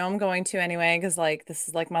 because you know I'm going to anyway, because like this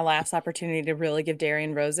is like my last opportunity to really give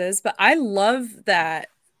Darian roses, but I love that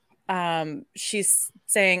she's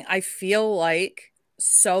saying, I feel like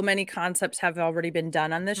so many concepts have already been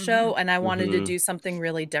done on this show, and I wanted to do something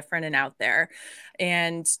really different and out there.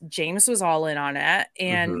 And James was all in on it,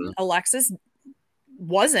 and Alexis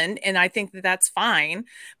wasn't, and I think that that's fine,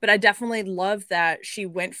 but I definitely love that she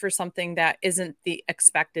went for something that isn't the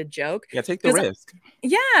expected joke. Yeah, take the risk.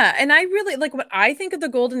 Yeah, and I really like, when I think of the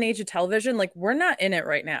golden age of television, like, we're not in it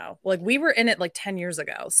right now. Like, we were in it like 10 years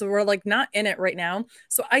ago, so we're like not in it right now.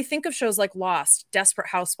 So I think of shows like Lost, Desperate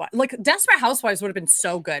Housewives. Like, Desperate Housewives would have been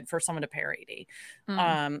so good for someone to parody.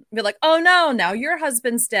 Be like, oh no, now your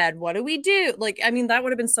husband's dead, what do we do? Like, I mean, that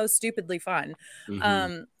would have been so stupidly fun.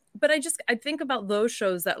 But I think about those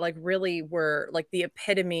shows that like really were like the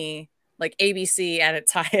epitome, like ABC at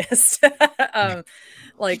its highest,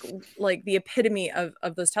 like the epitome of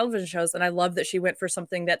those television shows. And I love that she went for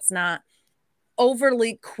something that's not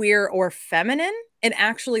overly queer or feminine, and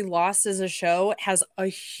actually Lost as a show has a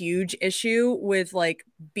huge issue with like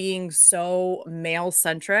being so male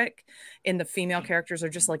centric, and the female characters are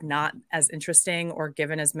just like not as interesting or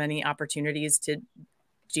given as many opportunities to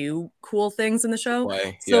do cool things in the show.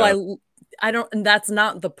 So I don't, and that's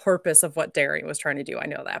not the purpose of what Darian was trying to do. I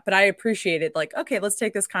know that, but I appreciate it. Like, okay, let's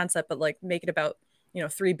take this concept, but like make it about, you know,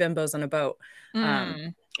 3 bimbos on a boat.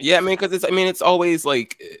 Yeah, I mean, because it's always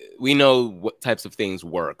like, we know what types of things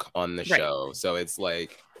work on the show. So it's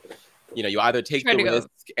like, you know, you either take the risk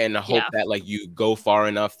and hope that like you go far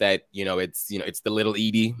enough that, you know, it's the little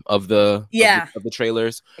Edie of the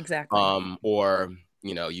trailers. Exactly. Or,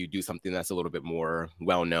 you know, you do something that's a little bit more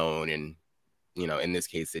well-known, and, you know, in this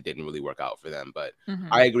case, it didn't really work out for them. But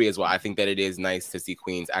I agree as well. I think that it is nice to see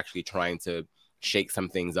Queens actually trying to shake some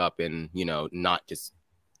things up and, you know, not just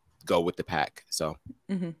go with the pack. So.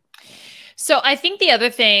 So I think the other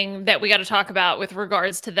thing that we got to talk about with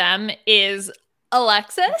regards to them is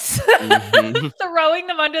Alexis throwing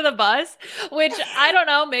them under the bus, which I don't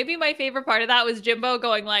know, maybe my favorite part of that was Jimbo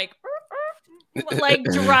going like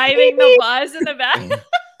driving the bus in the back. Oh, that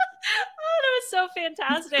was so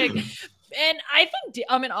fantastic. And I think,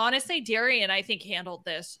 I mean, honestly, Darian, I think, handled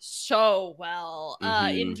this so well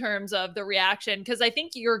in terms of the reaction, because I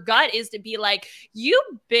think your gut is to be like, you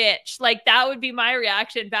bitch. Like, that would be my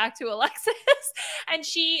reaction back to Alexis. And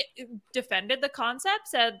she defended the concept,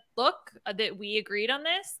 said, look, that we agreed on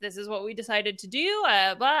this. This is what we decided to do.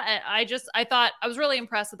 But I thought I was really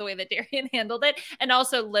impressed with the way that Darian handled it, and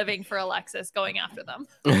also living for Alexis, going after them.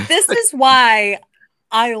 This is why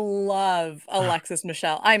I love Alexis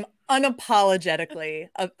Michelle. I'm unapologetically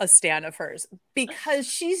a stan of hers, because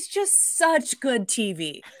she's just such good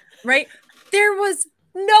TV, right? There was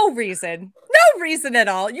no reason at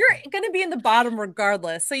all. You're going to be in the bottom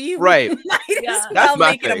regardless. So you might as well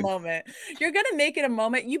make it a moment. You're going to make it a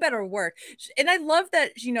moment. You better work. And I love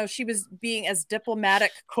that, you know, she was being as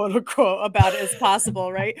diplomatic, quote unquote, about it as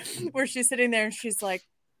possible, right? Where she's sitting there and she's like,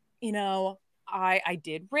 you know, I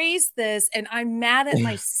did raise this, and I'm mad at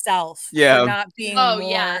myself for not being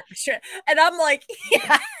more sure. And I'm like,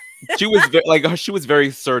 she was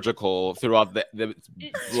very surgical throughout the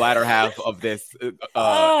latter half of this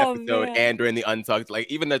episode, man. And during the Untucked, like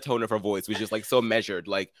even the tone of her voice was just like so measured.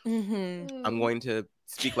 Like, I'm going to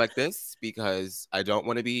speak like this because I don't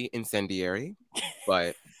want to be incendiary,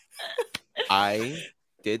 but I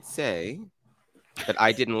did say that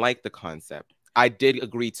I didn't like the concept. I did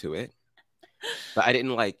agree to it, but I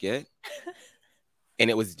didn't like it. And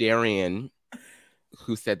it was Darian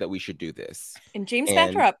who said that we should do this. And James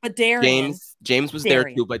backed her up, but Darian. James was there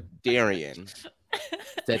too, but Darian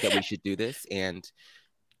said that we should do this, and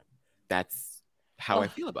that's how I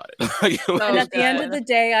feel about it. And at the end of the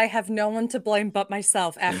day, I have no one to blame but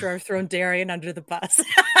myself after I've thrown Darian under the bus.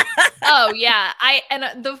 Oh yeah,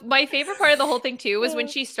 my favorite part of the whole thing too was when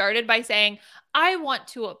she started by saying, "I want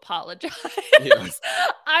to apologize." Yes.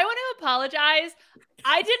 I want to apologize.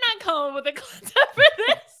 I did not come up with a concept for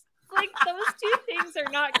this. Like those two things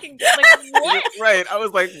are not like what? Right. I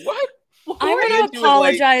was like, what? I want to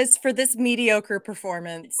apologize for this mediocre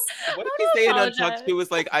performance. What did he say in Untucked? He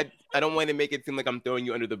was like, I don't want to make it seem like I'm throwing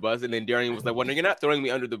you under the bus. And then Darian was like, well, no, you're not throwing me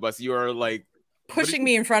under the bus. You are like pushing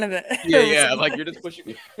me in front of it. Yeah. Like you're just pushing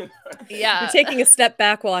me. Yeah. You're taking a step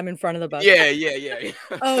back while I'm in front of the bus. Yeah.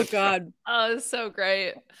 Oh God. Oh, it's so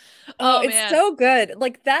great. Oh, it's so good.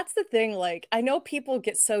 Like that's the thing. Like I know people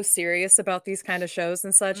get so serious about these kind of shows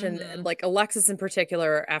and such, and like Alexis in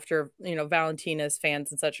particular, after Valentina's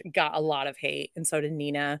fans and such got a lot of hate, and so did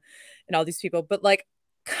Nina and all these people. But like,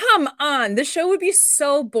 come on, the show would be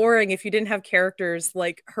so boring if you didn't have characters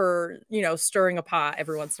like her, stirring a pot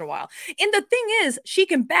every once in a while. And the thing is, she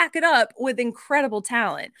can back it up with incredible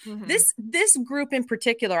talent. This group in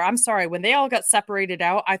particular, I'm sorry, when they all got separated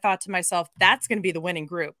out, I thought to myself, that's going to be the winning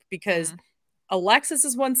group, because Alexis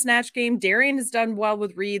has won Snatch Game, Darian has done well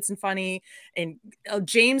with reads and funny, and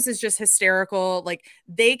James is just hysterical. Like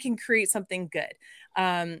they can create something good.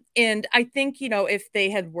 And I think, if they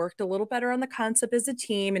had worked a little better on the concept as a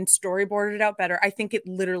team and storyboarded it out better, I think it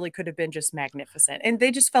literally could have been just magnificent, and they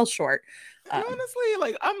just fell short. Honestly,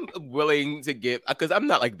 like I'm willing to give, because I'm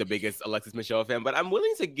not like the biggest Alexis Michelle fan, but I'm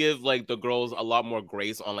willing to give like the girls a lot more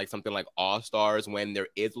grace on like something like All Stars when there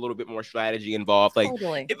is a little bit more strategy involved. Like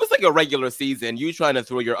if it's like a regular season, you trying to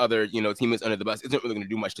throw your other, teammates under the bus isn't really going to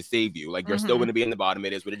do much to save you. Like you're still going to be in the bottom.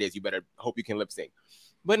 It is what it is. You better hope you can lip sync.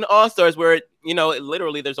 But in All Stars, where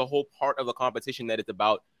literally there's a whole part of the competition that is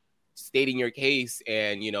about stating your case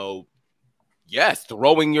and yes,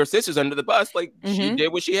 throwing your sisters under the bus. Like she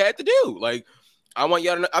did what she had to do. Like I want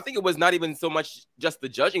y'all to know. I think it was not even so much just the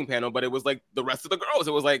judging panel, but it was like the rest of the girls.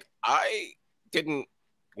 It was like I didn't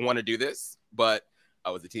want to do this, but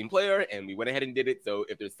I was a team player and we went ahead and did it. So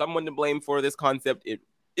if there's someone to blame for this concept, it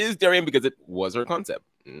is Darian, because it was her concept,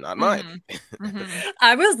 not mine.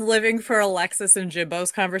 I was living for Alexis and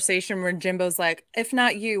Jimbo's conversation where Jimbo's like, if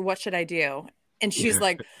not you, what should I do? And she's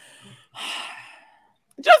like,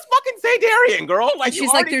 just fucking say Darian, girl. Like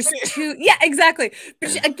she's like, there's two. Yeah, exactly.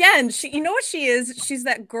 But she, you know what she is? She's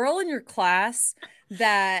that girl in your class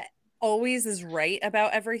that always is right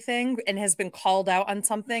about everything and has been called out on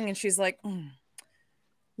something. And she's like,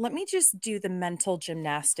 let me just do the mental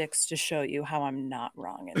gymnastics to show you how I'm not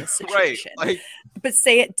wrong in this situation. Right. But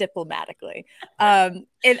say it diplomatically. And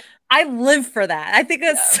I live for that. I think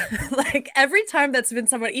that's like every time that's been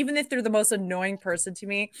someone, even if they're the most annoying person to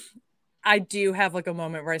me, I do have like a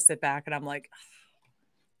moment where I sit back and I'm like,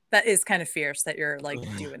 that is kind of fierce that you're like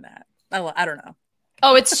doing that. I don't know.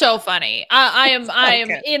 Oh, it's so funny. I am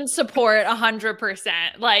in support 100%.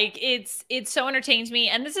 Like it so entertains me.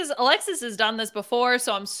 And Alexis has done this before,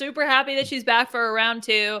 so I'm super happy that she's back for a round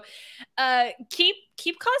 2. Keep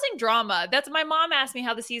causing drama. That's my mom asked me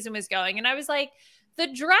how the season was going, and I was like, the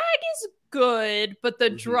drag is good, but the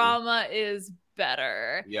drama is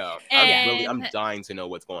better. Yeah. And I'm dying to know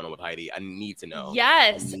what's going on with Heidi. I need to know.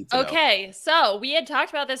 Yes. Okay. So we had talked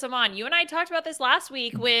about this, Aman. You and I talked about this last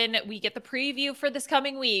week when we get the preview for this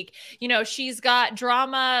coming week. She's got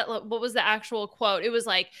drama. What was the actual quote? It was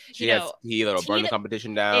like, That'll burn the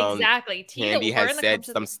competition down. Exactly. Candy has said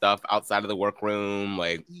some stuff outside of the workroom.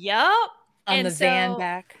 Like, yep. On the van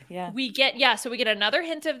back. Yeah. We get another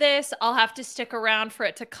hint of this. I'll have to stick around for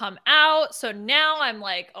it to come out. So now I'm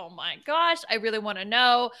like, oh my gosh, I really want to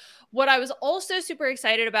know. What I was also super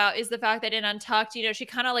excited about is the fact that in Untucked, she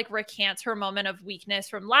kind of like recants her moment of weakness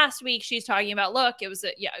from last week. She's talking about, look, it was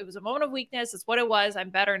a moment of weakness. It's what it was. I'm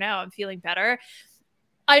better now. I'm feeling better.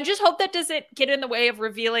 I just hope that doesn't get in the way of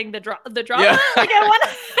revealing the drama. Yeah. Like I want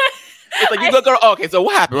it's like, you go, girl. Okay, so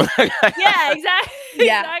what happened? Yeah, exactly.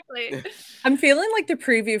 Yeah. Exactly. I'm feeling like the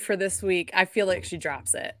preview for this week, I feel like she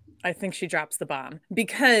drops it. I think she drops the bomb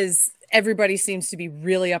because everybody seems to be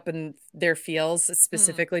really up in their feels,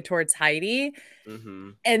 specifically towards Heidi.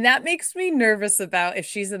 And that makes me nervous about if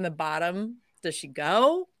she's in the bottom, does she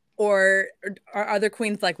go? Or are other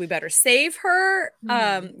queens like, we better save her?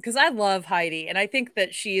 Because I love Heidi. And I think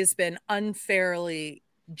that she has been unfairly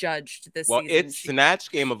judged this season. Well, it's Snatch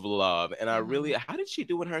Game of Love. And I really, how did she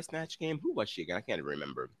do in her Snatch Game? Who was she again? I can't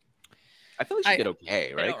remember. I feel like she did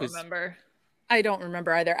okay, right? I don't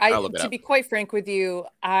remember either. To be quite frank with you,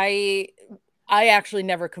 I I actually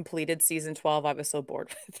never completed season 12. I was so bored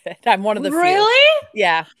with it. I'm one of the few. Really?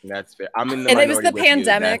 Yeah. That's fair. I'm in the And it was minority the with you,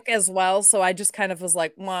 pandemic Beth. as well, so I just kind of was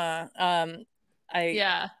like, "Mwah."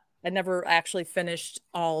 Yeah. I never actually finished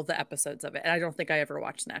all the episodes of it, and I don't think I ever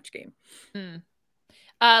watched Snatch Game.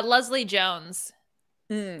 Leslie Jones.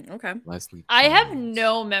 Okay. Leslie I have Jones.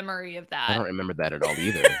 no memory of that. I don't remember that at all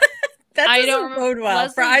either. That I doesn't don't bode well.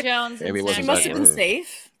 Leslie Jones. Maybe it and wasn't She Snatch must Game. have been good.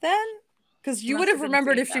 safe then, because you Must would have have been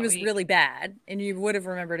remembered safe if she that was week. really bad, and you would have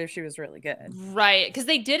remembered if she was really good. Right, because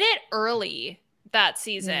they did it early that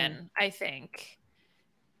season, I think.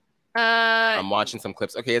 I'm watching some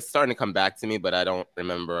clips. Okay, it's starting to come back to me, but I don't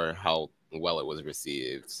remember how well it was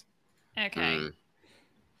received. Okay.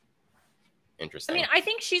 Interesting. I mean, I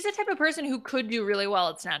think she's the type of person who could do really well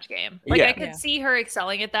at Snatch Game. Like, I could see her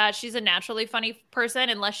excelling at that. She's a naturally funny person,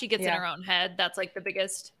 unless she gets in her own head. That's like the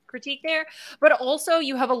biggest critique there. But also,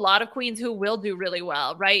 you have a lot of queens who will do really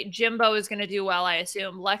well, right? Jimbo is going to do well, I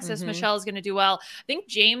assume. Lexus Michelle is going to do well. I think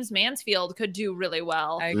James Mansfield could do really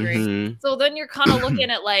well. I agree. So then you're kind of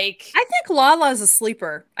looking at like... I think Lala's a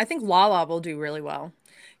sleeper. I think Lala will do really well.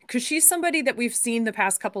 Because she's somebody that we've seen the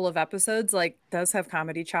past couple of episodes, like, does have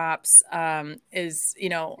comedy chops, is, you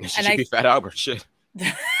know... She should be Fat Albert, shit.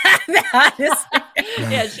 Yeah,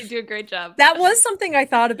 she'd do a great job. That was something I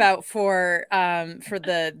thought about for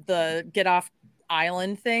the Get Off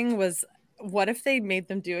Island thing, was what if they made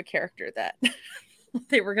them do a character that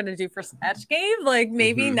they were going to do for Snatch Game? Like,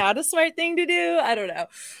 maybe not a smart thing to do. I don't know.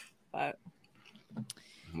 But...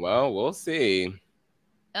 Well, we'll see.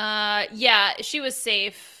 Yeah, she was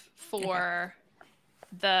safe for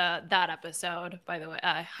that episode, by the way.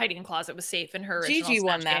 Hiding Closet was safe in her original Gigi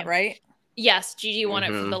won Snatch that, Game. right? Yes, Gigi won it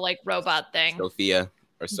for the like robot thing. Sophia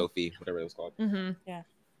or Sophie, whatever it was called. Yeah.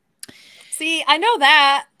 See, I know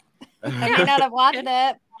that. I may not have watched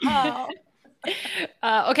it. Oh.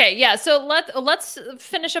 Okay, yeah. So let's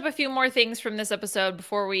finish up a few more things from this episode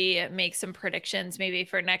before we make some predictions, maybe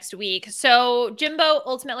for next week. So Jimbo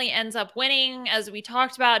ultimately ends up winning, as we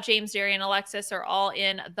talked about. James, Darian, Alexis are all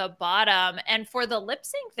in the bottom, and for the lip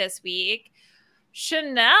sync this week,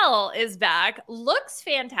 Chanel is back. Looks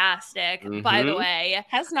fantastic, by the way.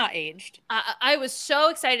 Has not aged. I was so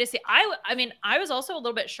excited to see. I mean, I was also a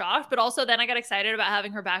little bit shocked, but also then I got excited about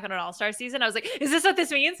having her back on an All-Star season. I was like, is this what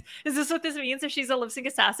this means? Is this what this means? If she's a lip sync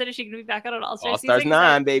assassin, is she going to be back on an All-Star season? All-Stars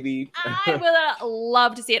 9, baby. I would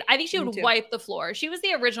love to see it. I think she would wipe the floor. She was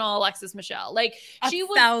the original Alexis Michelle. Like, she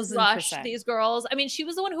would rush these girls. I mean, she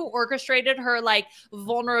was the one who orchestrated her, like,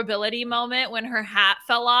 vulnerability moment when her hat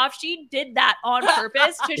fell off. She did that on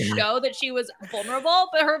purpose to show that she was vulnerable,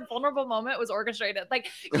 but her vulnerable moment was orchestrated. Like,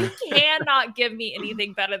 you cannot give me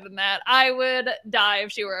anything better than that. I would die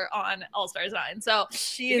if she were on All Stars 9. So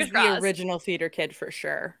she is the original theater kid for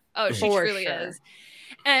sure. Oh, she truly is.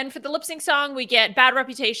 And for the lip sync song, we get Bad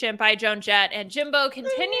Reputation by Joan Jett, and Jimbo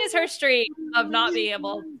continues her streak of not being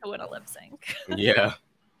able to win a lip sync. Yeah.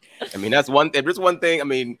 I mean, that's one. If there's one thing, I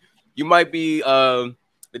mean, you might be the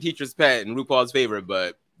teacher's pet and RuPaul's favorite,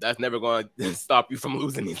 but that's never going to stop you from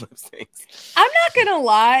losing these lip syncs. I'm not going to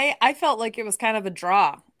lie. I felt like it was kind of a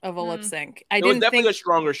draw of a lip sync. It was definitely a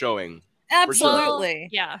stronger showing. Absolutely. Sure.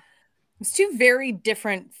 Yeah. It's two very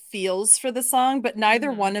different feels for the song, but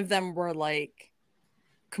neither one of them were like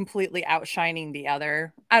completely outshining the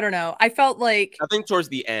other. I don't know. I felt like... I think towards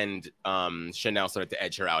the end, Chanel started to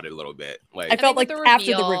edge her out a little bit. Like, I felt like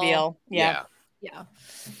after the reveal. Yeah.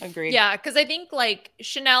 Agreed. Yeah, because I think like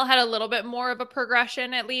Chanel had a little bit more of a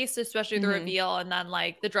progression, at least, especially the reveal and then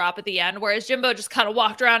like the drop at the end, whereas Jimbo just kind of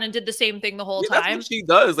walked around and did the same thing the whole time. That's what she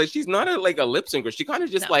does. Like, she's not a lip syncer. She kind of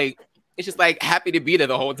just like, it's just like happy to be there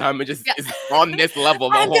the whole time and just is on this level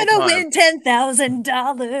the whole time. I'm gonna win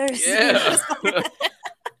 $10,000. Yeah.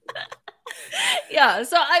 Yeah,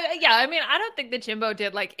 so I mean, I don't think that Jimbo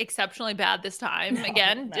did like exceptionally bad this time.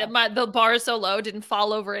 Again, the bar is so low, didn't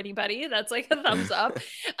fall over anybody. That's like a thumbs up.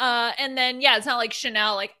 And then it's not like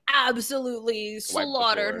Chanel like absolutely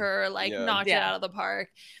slaughtered her, like knocked it out of the park.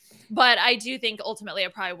 But I do think ultimately I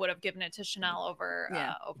probably would have given it to Chanel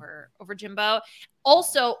over Jimbo.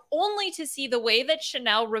 Also, only to see the way that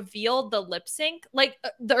Chanel revealed the lip sync, like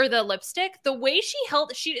or the lipstick, the way she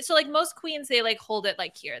held so like most queens, they like hold it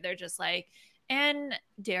like here. They're just like, and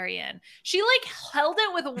Darian. She like held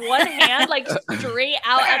it with one hand, like straight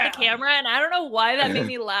out at the camera. And I don't know why that made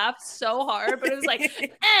me laugh so hard, but it was like,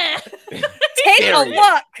 take a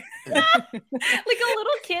look. Like a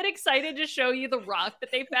little kid excited to show you the rock that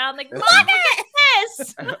they found. Like, look at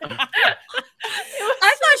this. I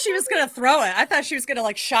thought she was gonna throw it. I thought she was gonna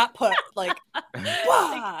like shot put, like,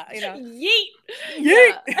 wah, you know, yeet.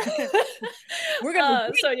 yeet. We're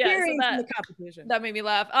gonna so the competition. That made me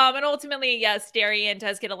laugh. And ultimately, yes, Darian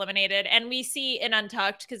does get eliminated, and we see in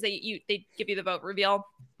Untucked, because they give you the vote reveal,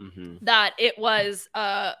 that it was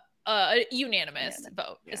a unanimous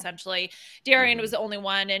vote. Essentially, Darian was the only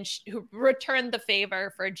one who returned the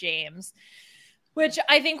favor for James. Which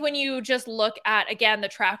I think when you just look at, again, the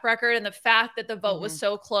track record and the fact that the vote was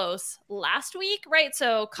so close last week, right?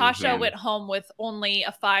 So Kasha went home with only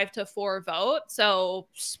a 5-4 vote. So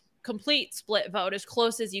complete split vote, as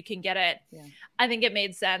close as you can get it. Yeah. I think it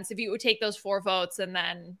made sense if you would take those 4 votes and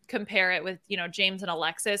then compare it with, you know, James and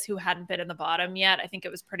Alexis, who hadn't been in the bottom yet. I think it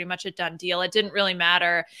was pretty much a done deal. It didn't really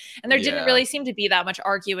matter. And there didn't really seem to be that much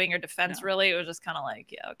arguing or defense, really. It was just kind of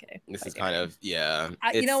like, yeah, okay. This is kind of, you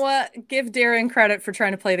know what? Give Darren credit for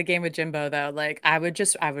trying to play the game with Jimbo, though. Like, I would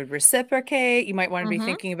reciprocate. You might want to be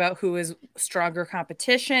thinking about who is stronger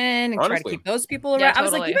competition and try to keep those people around. I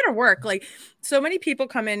was like, you better work. Like, so many people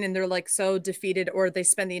come in and they're like so defeated, or they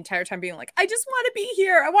spend the entire time being like, I just want to be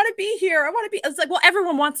here. I want to be here. I want to be. It's like, well,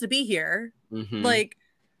 everyone wants to be here. Like,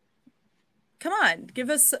 come on, give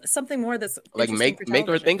us something more that's like make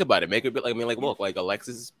her think about it. Make her be like, I mean, like, look, like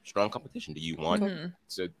Alexis is strong competition. Do you want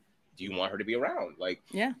her to be around? Like,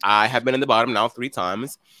 I have been in the bottom now 3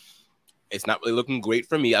 times. It's not really looking great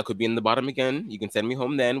for me. I could be in the bottom again. You can send me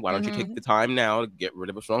home then. Why don't you take the time now to get rid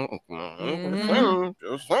of a strong?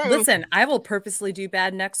 Listen, I will purposely do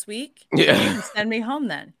bad next week. Yeah. You can send me home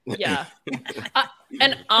then. Yeah.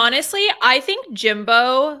 And honestly, I think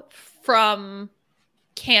Jimbo from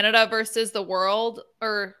Canada versus the world,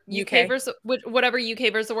 or UK versus whatever,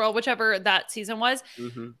 UK versus the world, whichever that season was,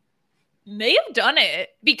 may have done it,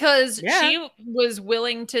 because she was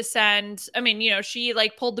willing to send, I mean, you know, she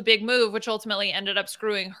like pulled the big move, which ultimately ended up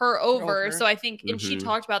screwing her over. So I think, and she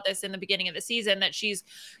talked about this in the beginning of the season, that she's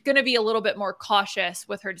going to be a little bit more cautious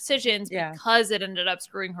with her decisions because it ended up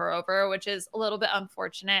screwing her over, which is a little bit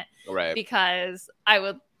unfortunate, because I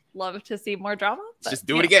would love to see more drama. Just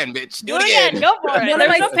do it again, bitch. Do it again. Go for it.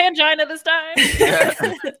 There's no Pangina this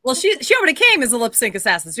time. Well, she already came as a lip sync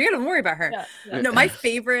assassin, so you don't worry about her. No, my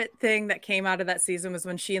favorite thing that came out of that season was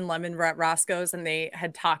when she and Lemon were at Roscoe's, and they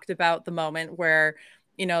had talked about the moment where,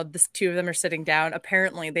 you know, the 2 of them are sitting down.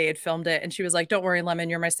 Apparently they had filmed it, and she was like, don't worry, Lemon,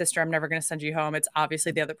 you're my sister. I'm never going to send you home. It's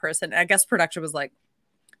obviously the other person. And I guess production was like,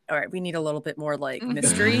 all right, we need a little bit more like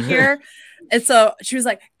mystery here. And so she was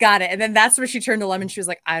like, got it. And then that's where she turned to Lemon. She was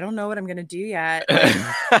like, I don't know what I'm going to do yet.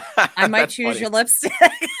 Like, I might choose your lipstick.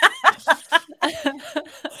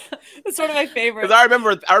 It's one of my favorites.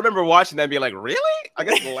 Because I remember watching that and being like, really? I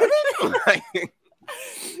guess Lemon?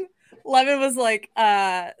 Lemon was like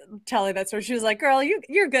telling that story. She was like, girl,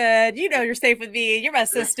 you're good. You know, you're safe with me. You're my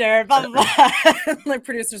sister. Blah, blah, blah. And the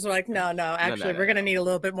producers were like, no, actually, we're going to need a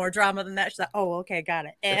little bit more drama than that. She's like, oh, okay, got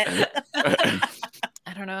it.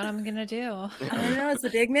 I don't know what I'm going to do. I don't know. It's a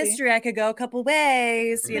big mystery. I could go a couple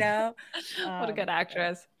ways, you know. What a good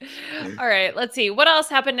actress. All right, let's see. What else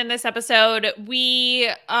happened in this episode?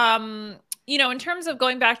 We, you know, in terms of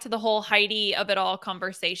going back to the whole Heidi of it all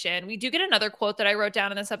conversation, we do get another quote that I wrote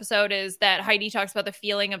down in this episode, is that Heidi talks about the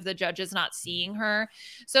feeling of the judges not seeing her.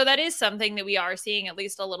 So that is something that we are seeing at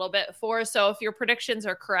least a little bit for. So if your predictions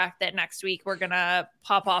are correct that next week we're going to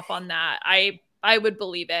pop off on that, I would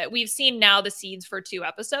believe it. We've seen now the seeds for 2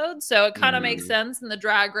 episodes, so it kind of makes sense in the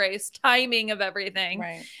Drag Race timing of everything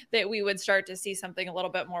that we would start to see something a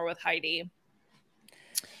little bit more with Heidi.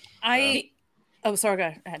 Oh, sorry,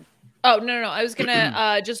 go ahead. Oh, no. I was going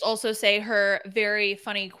to just also say her very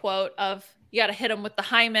funny quote of, you got to hit him with the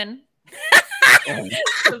hymen.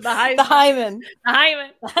 The hymen. You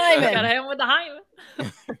got to hit him with the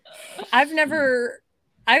hymen. I've never...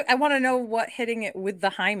 I want to know what hitting it with the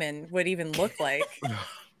hymen would even look like.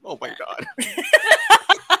 Oh my God.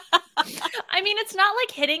 I mean, it's not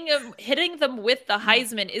like hitting them with the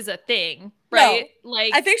Heisman is a thing, right? No,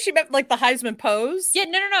 like, I think she meant like the Heisman pose. Yeah,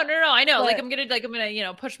 no. I know. But, I'm gonna, you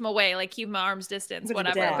know, push them away, like keep my arms distance,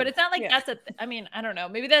 whatever. But it's not like that's I mean, I don't know.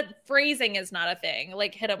 Maybe that phrasing is not a thing.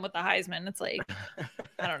 Like hit them with the Heisman. It's like,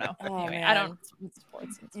 I don't know. Anyway, I don't.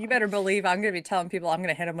 You better believe I'm gonna be telling people I'm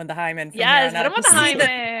gonna hit him with the hymen. Yes, hit him with the hymen.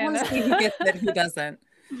 I want to see who gets it, who doesn't.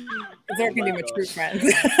 They're gonna be my true friends.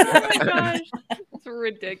 Oh my gosh. It's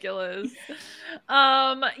ridiculous.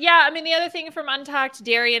 Yeah, I mean, the other thing from Untucked,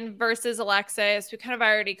 Darian versus Alexis, we kind of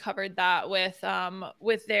already covered that with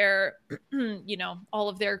their, you know, all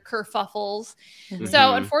of their kerfuffles.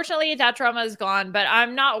 So unfortunately, that drama is gone, but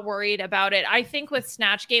I'm not worried about it. I think with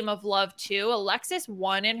Snatch Game of Love too, Alexis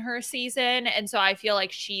won in her season, and so I feel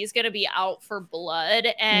like she's gonna be out for blood,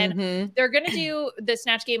 and they're gonna do the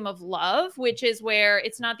Snatch Game of Love, which is where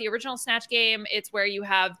it's not the original Snatch Game, it's where you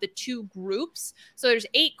have the two groups. So there's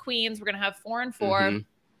 8 queens. We're gonna have 4 and 4.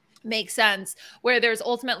 Makes sense, where there's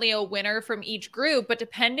ultimately a winner from each group, but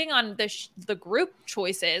depending on the group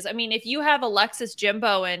choices, I mean, if you have Alexis,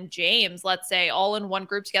 Jimbo, and James, let's say, all in one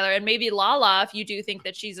group together, and maybe Lala, if you do think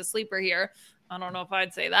that she's a sleeper here, I don't know if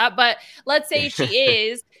I'd say that, but let's say she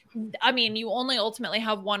is, I mean, you only ultimately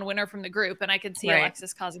have one winner from the group, and I could see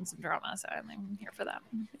Alexis causing some drama, so I'm here for that.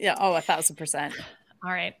 Yeah, 1,000%.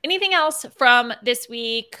 All right, anything else from this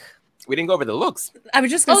week? We didn't go over the looks. I was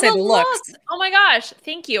just going to say the looks. Oh my gosh.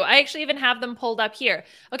 Thank you. I actually even have them pulled up here.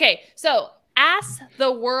 Okay. So As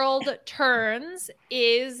the World Turns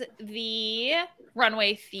is the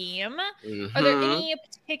runway theme. Are there any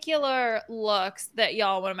particular looks that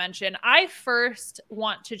y'all want to mention? I first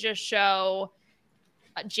want to just show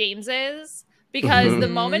James's, because the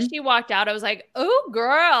moment she walked out, I was like, oh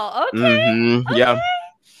girl. Okay. Yeah.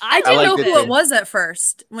 I didn't know who it was at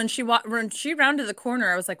first. When she rounded the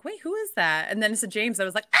corner, I was like, wait, who is that? And then it's a James. I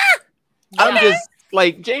was like, ah! I'm just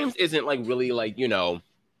like, James isn't like really like, you know,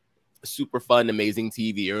 super fun, amazing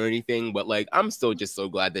TV or anything, but like, I'm still just so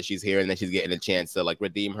glad that she's here and that she's getting a chance to like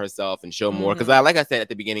redeem herself and show more. Because like I said at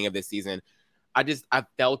the beginning of this season, I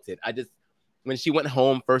felt it. When she went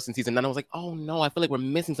home first in season 9, I was like, oh no, I feel like we're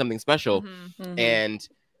missing something special. And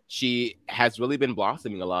she has really been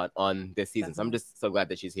blossoming a lot on this season. So I'm just so glad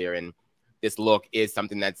that she's here. And this look is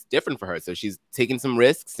something that's different for her. So she's taking some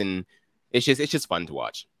risks, and it's just fun to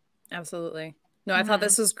watch. Absolutely. No, I thought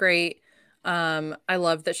this was great. I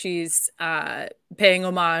love that she's paying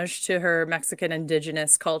homage to her Mexican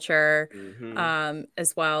indigenous culture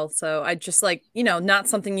as well. So I just like, you know, not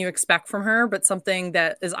something you expect from her, but something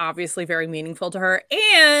that is obviously very meaningful to her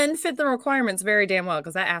and fit the requirements very damn well,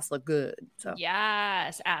 because that ass looked good. So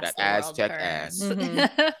yes, ass. That Aztec ass.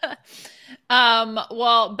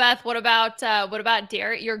 Well, Beth, what about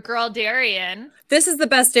your girl Darian? This is the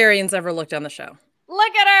best Darian's ever looked on the show.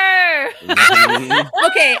 Look at her.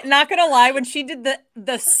 Okay, not gonna lie, when she did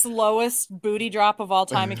the slowest booty drop of all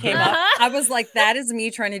time and came up, I was like, that is me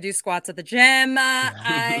trying to do squats at the gym.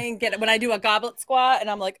 I get it when I do a goblet squat and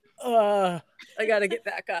I'm like, I gotta get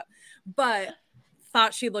back up. But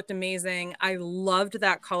thought she looked amazing. I loved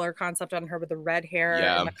that color concept on her with the red hair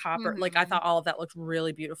and the copper. Like, I thought all of that looked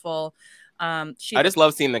really beautiful. I just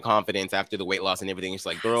love seeing the confidence after the weight loss and everything. It's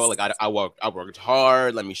like, girl, like I worked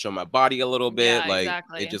hard. Let me show my body a little bit. Yeah, like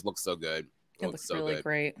exactly. it just looks so good. It looks so really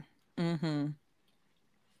great. I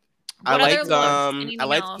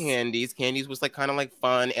liked Candy's. Candy's was like kind of like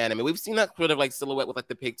fun anime. We've seen that sort of like silhouette with like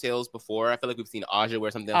the pigtails before. I feel like we've seen Aja wear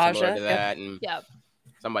something similar to that, and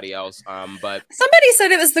somebody else. But somebody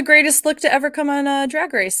said it was the greatest look to ever come on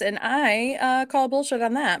Drag Race, and I call bullshit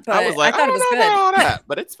on that. But I was like, I thought it was good. All that,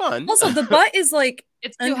 but it's fun. Also, the butt is like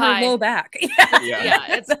it's too high. Low back.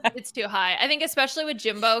 It's too high. I think especially with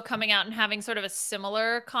Jimbo coming out and having sort of a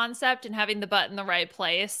similar concept and having the butt in the right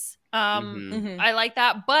place. I like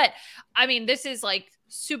that. But I mean, this is like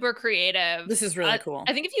super creative. This is really cool.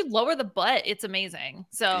 I think if you lower the butt, it's amazing.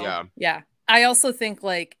 So yeah. I also think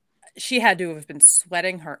like she had to have been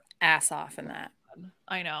sweating her ass off in that.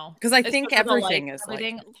 I know, because I think everything is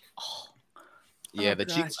everything. Like, the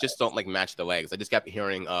cheeks just don't like match the legs. I just kept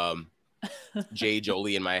hearing Jay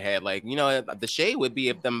Jolie in my head, like, you know, the shade would be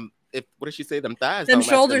if what did she say? Them thighs, them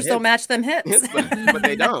shoulders don't match them hips, but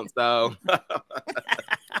they don't. So,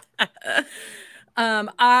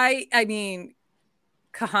 I mean,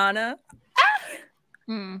 Kahana.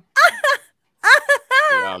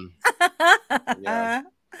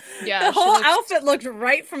 Yeah, the whole outfit looked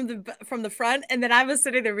right from the front, and then I was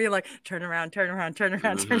sitting there being like, turn around.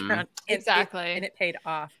 Exactly. And it paid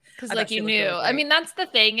off. Because like you knew. Really, I mean, that's the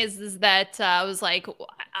thing is that I was like,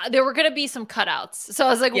 there were going to be some cutouts. So I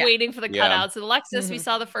was like waiting for the cutouts. And Alexis, we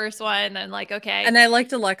saw the first one, and then like, okay. And I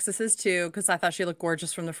liked Alexis's too, because I thought she looked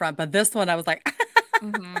gorgeous from the front. But this one, I was like,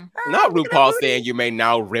 not RuPaul saying you may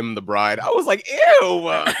now rim the bride. I was like, ew.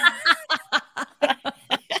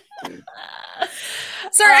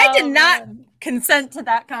 Sir, I did not consent to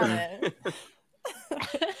that comment.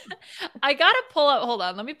 I gotta pull up. Hold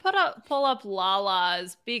on, let me pull up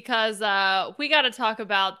Lala's, because we got to talk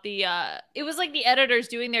about the. It was like the editors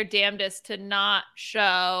doing their damnedest to not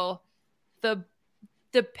show the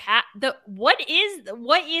what is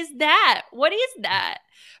that? What is that?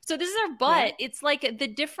 So this is her butt. It's like the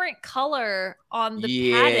different color on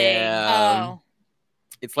the padding. Oh,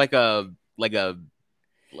 it's like a what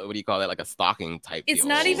do you call that? Like a stocking type. It's deal.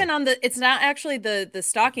 not even on the. It's not actually the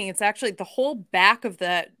stocking. It's actually the whole back of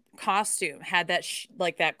that costume had that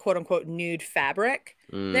like that quote unquote nude fabric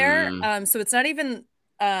there. So it's not even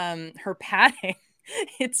her padding.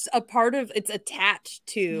 It's a part of. It's attached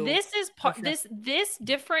to. This is this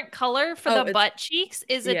different color for the butt cheeks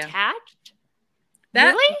is attached.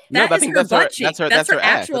 Really? No, I think that's her butt cheek. That's her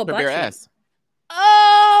actual butt cheek.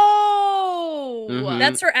 Oh,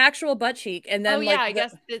 that's her actual butt cheek, and then I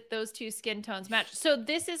guess those two skin tones match. So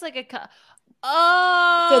this is like so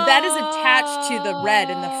that is attached to the red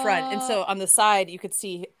in the front, and so on the side you could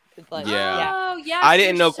see. Like, I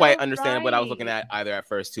didn't know quite understand what I was looking at either at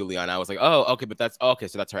first too, Liana. I was like, oh, okay, but that's okay.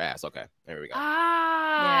 So that's her ass. Okay, there we go.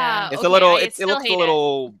 It's a little. It looks a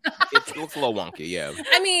little. It looks a little wonky. Yeah.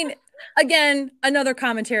 I mean, again, another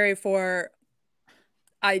commentary for.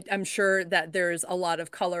 I'm sure that there's a lot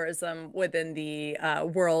of colorism within the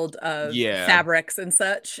world of fabrics and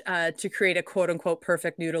such to create a quote unquote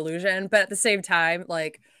perfect nude illusion, but at the same time,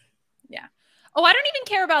 like, Oh, I don't even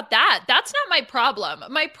care about that. That's not my problem.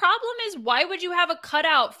 My problem is, why would you have a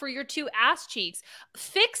cutout for your two ass cheeks?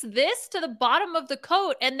 Fix this to the bottom of the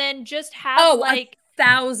coat and then just have like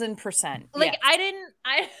 1,000%. Like,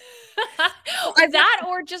 yes. That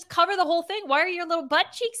or just cover the whole thing. Why are your little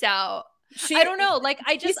butt cheeks out? I don't know. Like,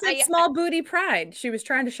 she said small booty pride. She was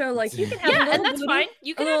trying to show like you can have a little and that's booty, fine.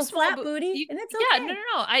 You can have flat booty, and it's okay.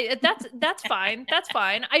 Yeah, no. That's fine. That's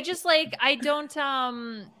fine. I just like I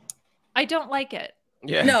don't like it.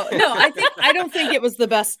 Yeah. No. I don't think it was the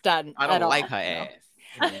best done. I don't like her ass.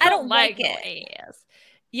 I don't like it. Ass.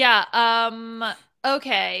 Yeah.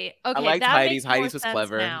 Okay. I liked Heidi's. Heidi's was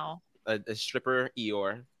clever. Now. A stripper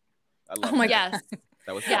Eeyore. I love that. Yes.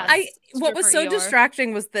 That was what was so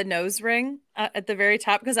distracting was the nose ring at the very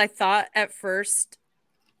top, because I thought at first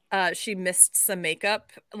she missed some makeup,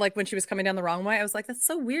 like when she was coming down the wrong way. I was like, that's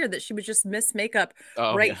so weird that she would just miss makeup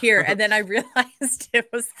here. And then I realized it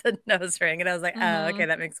was the nose ring, and I was like, oh, okay,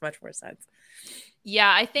 that makes much more sense.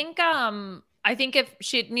 Yeah, I think if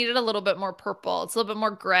she needed a little bit more purple, it's a little bit more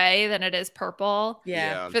gray than it is purple.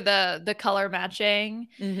 Yeah. For the color matching.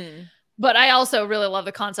 Mm-hmm. But I also really love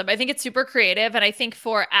the concept. I think it's super creative. And I think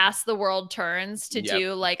for Ask the World Turns to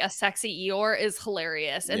do like a sexy Eeyore is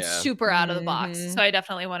hilarious and super out of the box. So I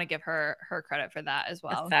definitely want to give her credit for that as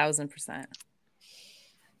well. 1,000%.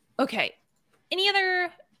 Okay. Any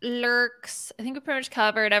other lurks? I think we pretty much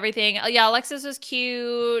covered everything. Yeah, Alexis was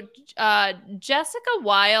cute. Jessica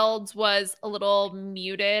Wilde's was a little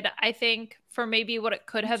muted, I think, for maybe what it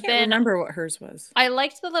could have been. I remember what hers was. I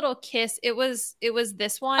liked the little kiss. It was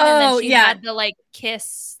this one, and then she had the like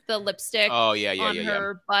kiss the lipstick. On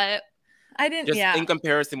her butt. I didn't. Just in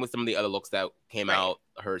comparison with some of the other looks that came out,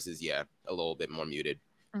 hers is a little bit more muted.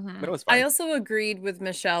 But it was fine. I also agreed with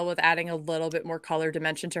Michelle with adding a little bit more color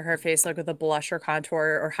dimension to her face, like with a blush or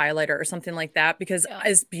contour or highlighter or something like that, because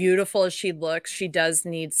as beautiful as she looks, she does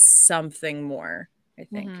need something more. I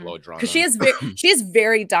think because she has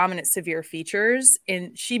very dominant severe features,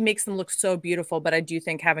 and she makes them look so beautiful. But I do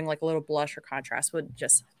think having like a little blush or contrast would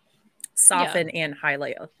just soften and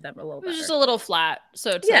highlight them a little bit. Just a little flat,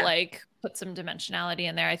 so to like put some dimensionality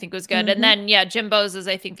in there, I think was good. And then Jimbo's is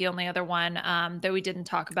I think the only other one that we didn't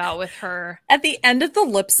talk about with her. At the end of the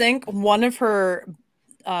lip sync, one of her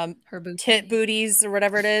tit booties or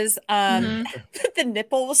whatever it is, the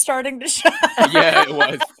nipple was starting to show. Yeah, it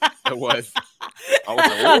was. I was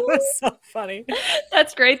like, that was so funny.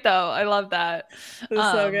 That's great though. I love that. It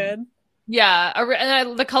was so good. Yeah,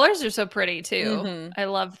 and the colors are so pretty too. I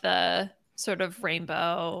love the sort of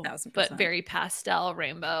rainbow, 1,000%. but very pastel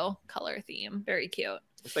rainbow color theme. Very cute.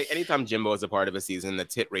 It's like anytime Jimbo is a part of a season, the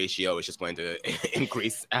tit ratio is just going to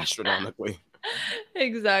increase astronomically.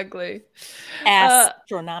 Exactly.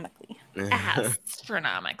 Astronomically.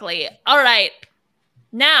 Astronomically. All right.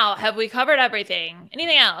 Now, have we covered everything?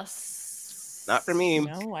 Anything else? Not for me.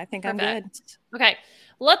 No, I think I'm good. Okay.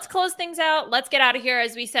 Let's close things out. Let's get out of here.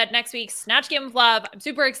 As we said, next week, Snatch Game of Love. I'm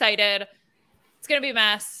super excited. It's going to be a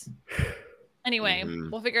mess. Anyway,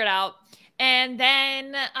 we'll figure it out. And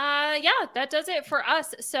then, that does it for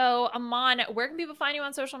us. So, Aman, where can people find you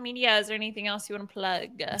on social media? Is there anything else you want to plug?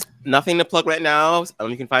 Nothing to plug right now.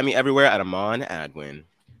 You can find me everywhere at Aman Adwin.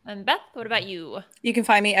 And Beth, what about you? You can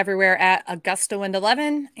find me everywhere at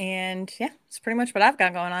AugustaWind11. And it's pretty much what I've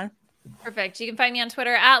got going on. Perfect. You can find me on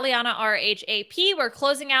Twitter at Liana RHAP. We're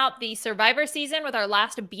closing out the Survivor season with our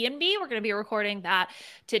last B&B. We're going to be recording that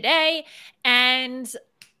today. And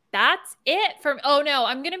that's it from, oh no,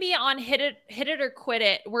 I'm going to be on Hit It or Quit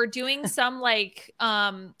It. We're doing some like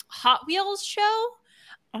Hot Wheels show.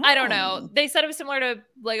 Oh. I don't know. They said it was similar to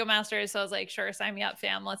Lego Masters. So I was like, sure, sign me up,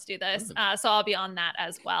 fam. Let's do this. So I'll be on that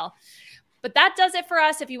as well. But that does it for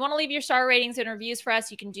us. If you want to leave your star ratings and reviews for us,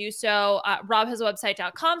 you can do so.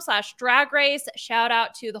 robhasawebsite.com/drag race. Shout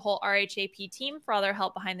out to the whole RHAP team for all their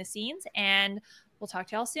help behind the scenes. And we'll talk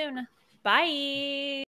to y'all soon. Bye.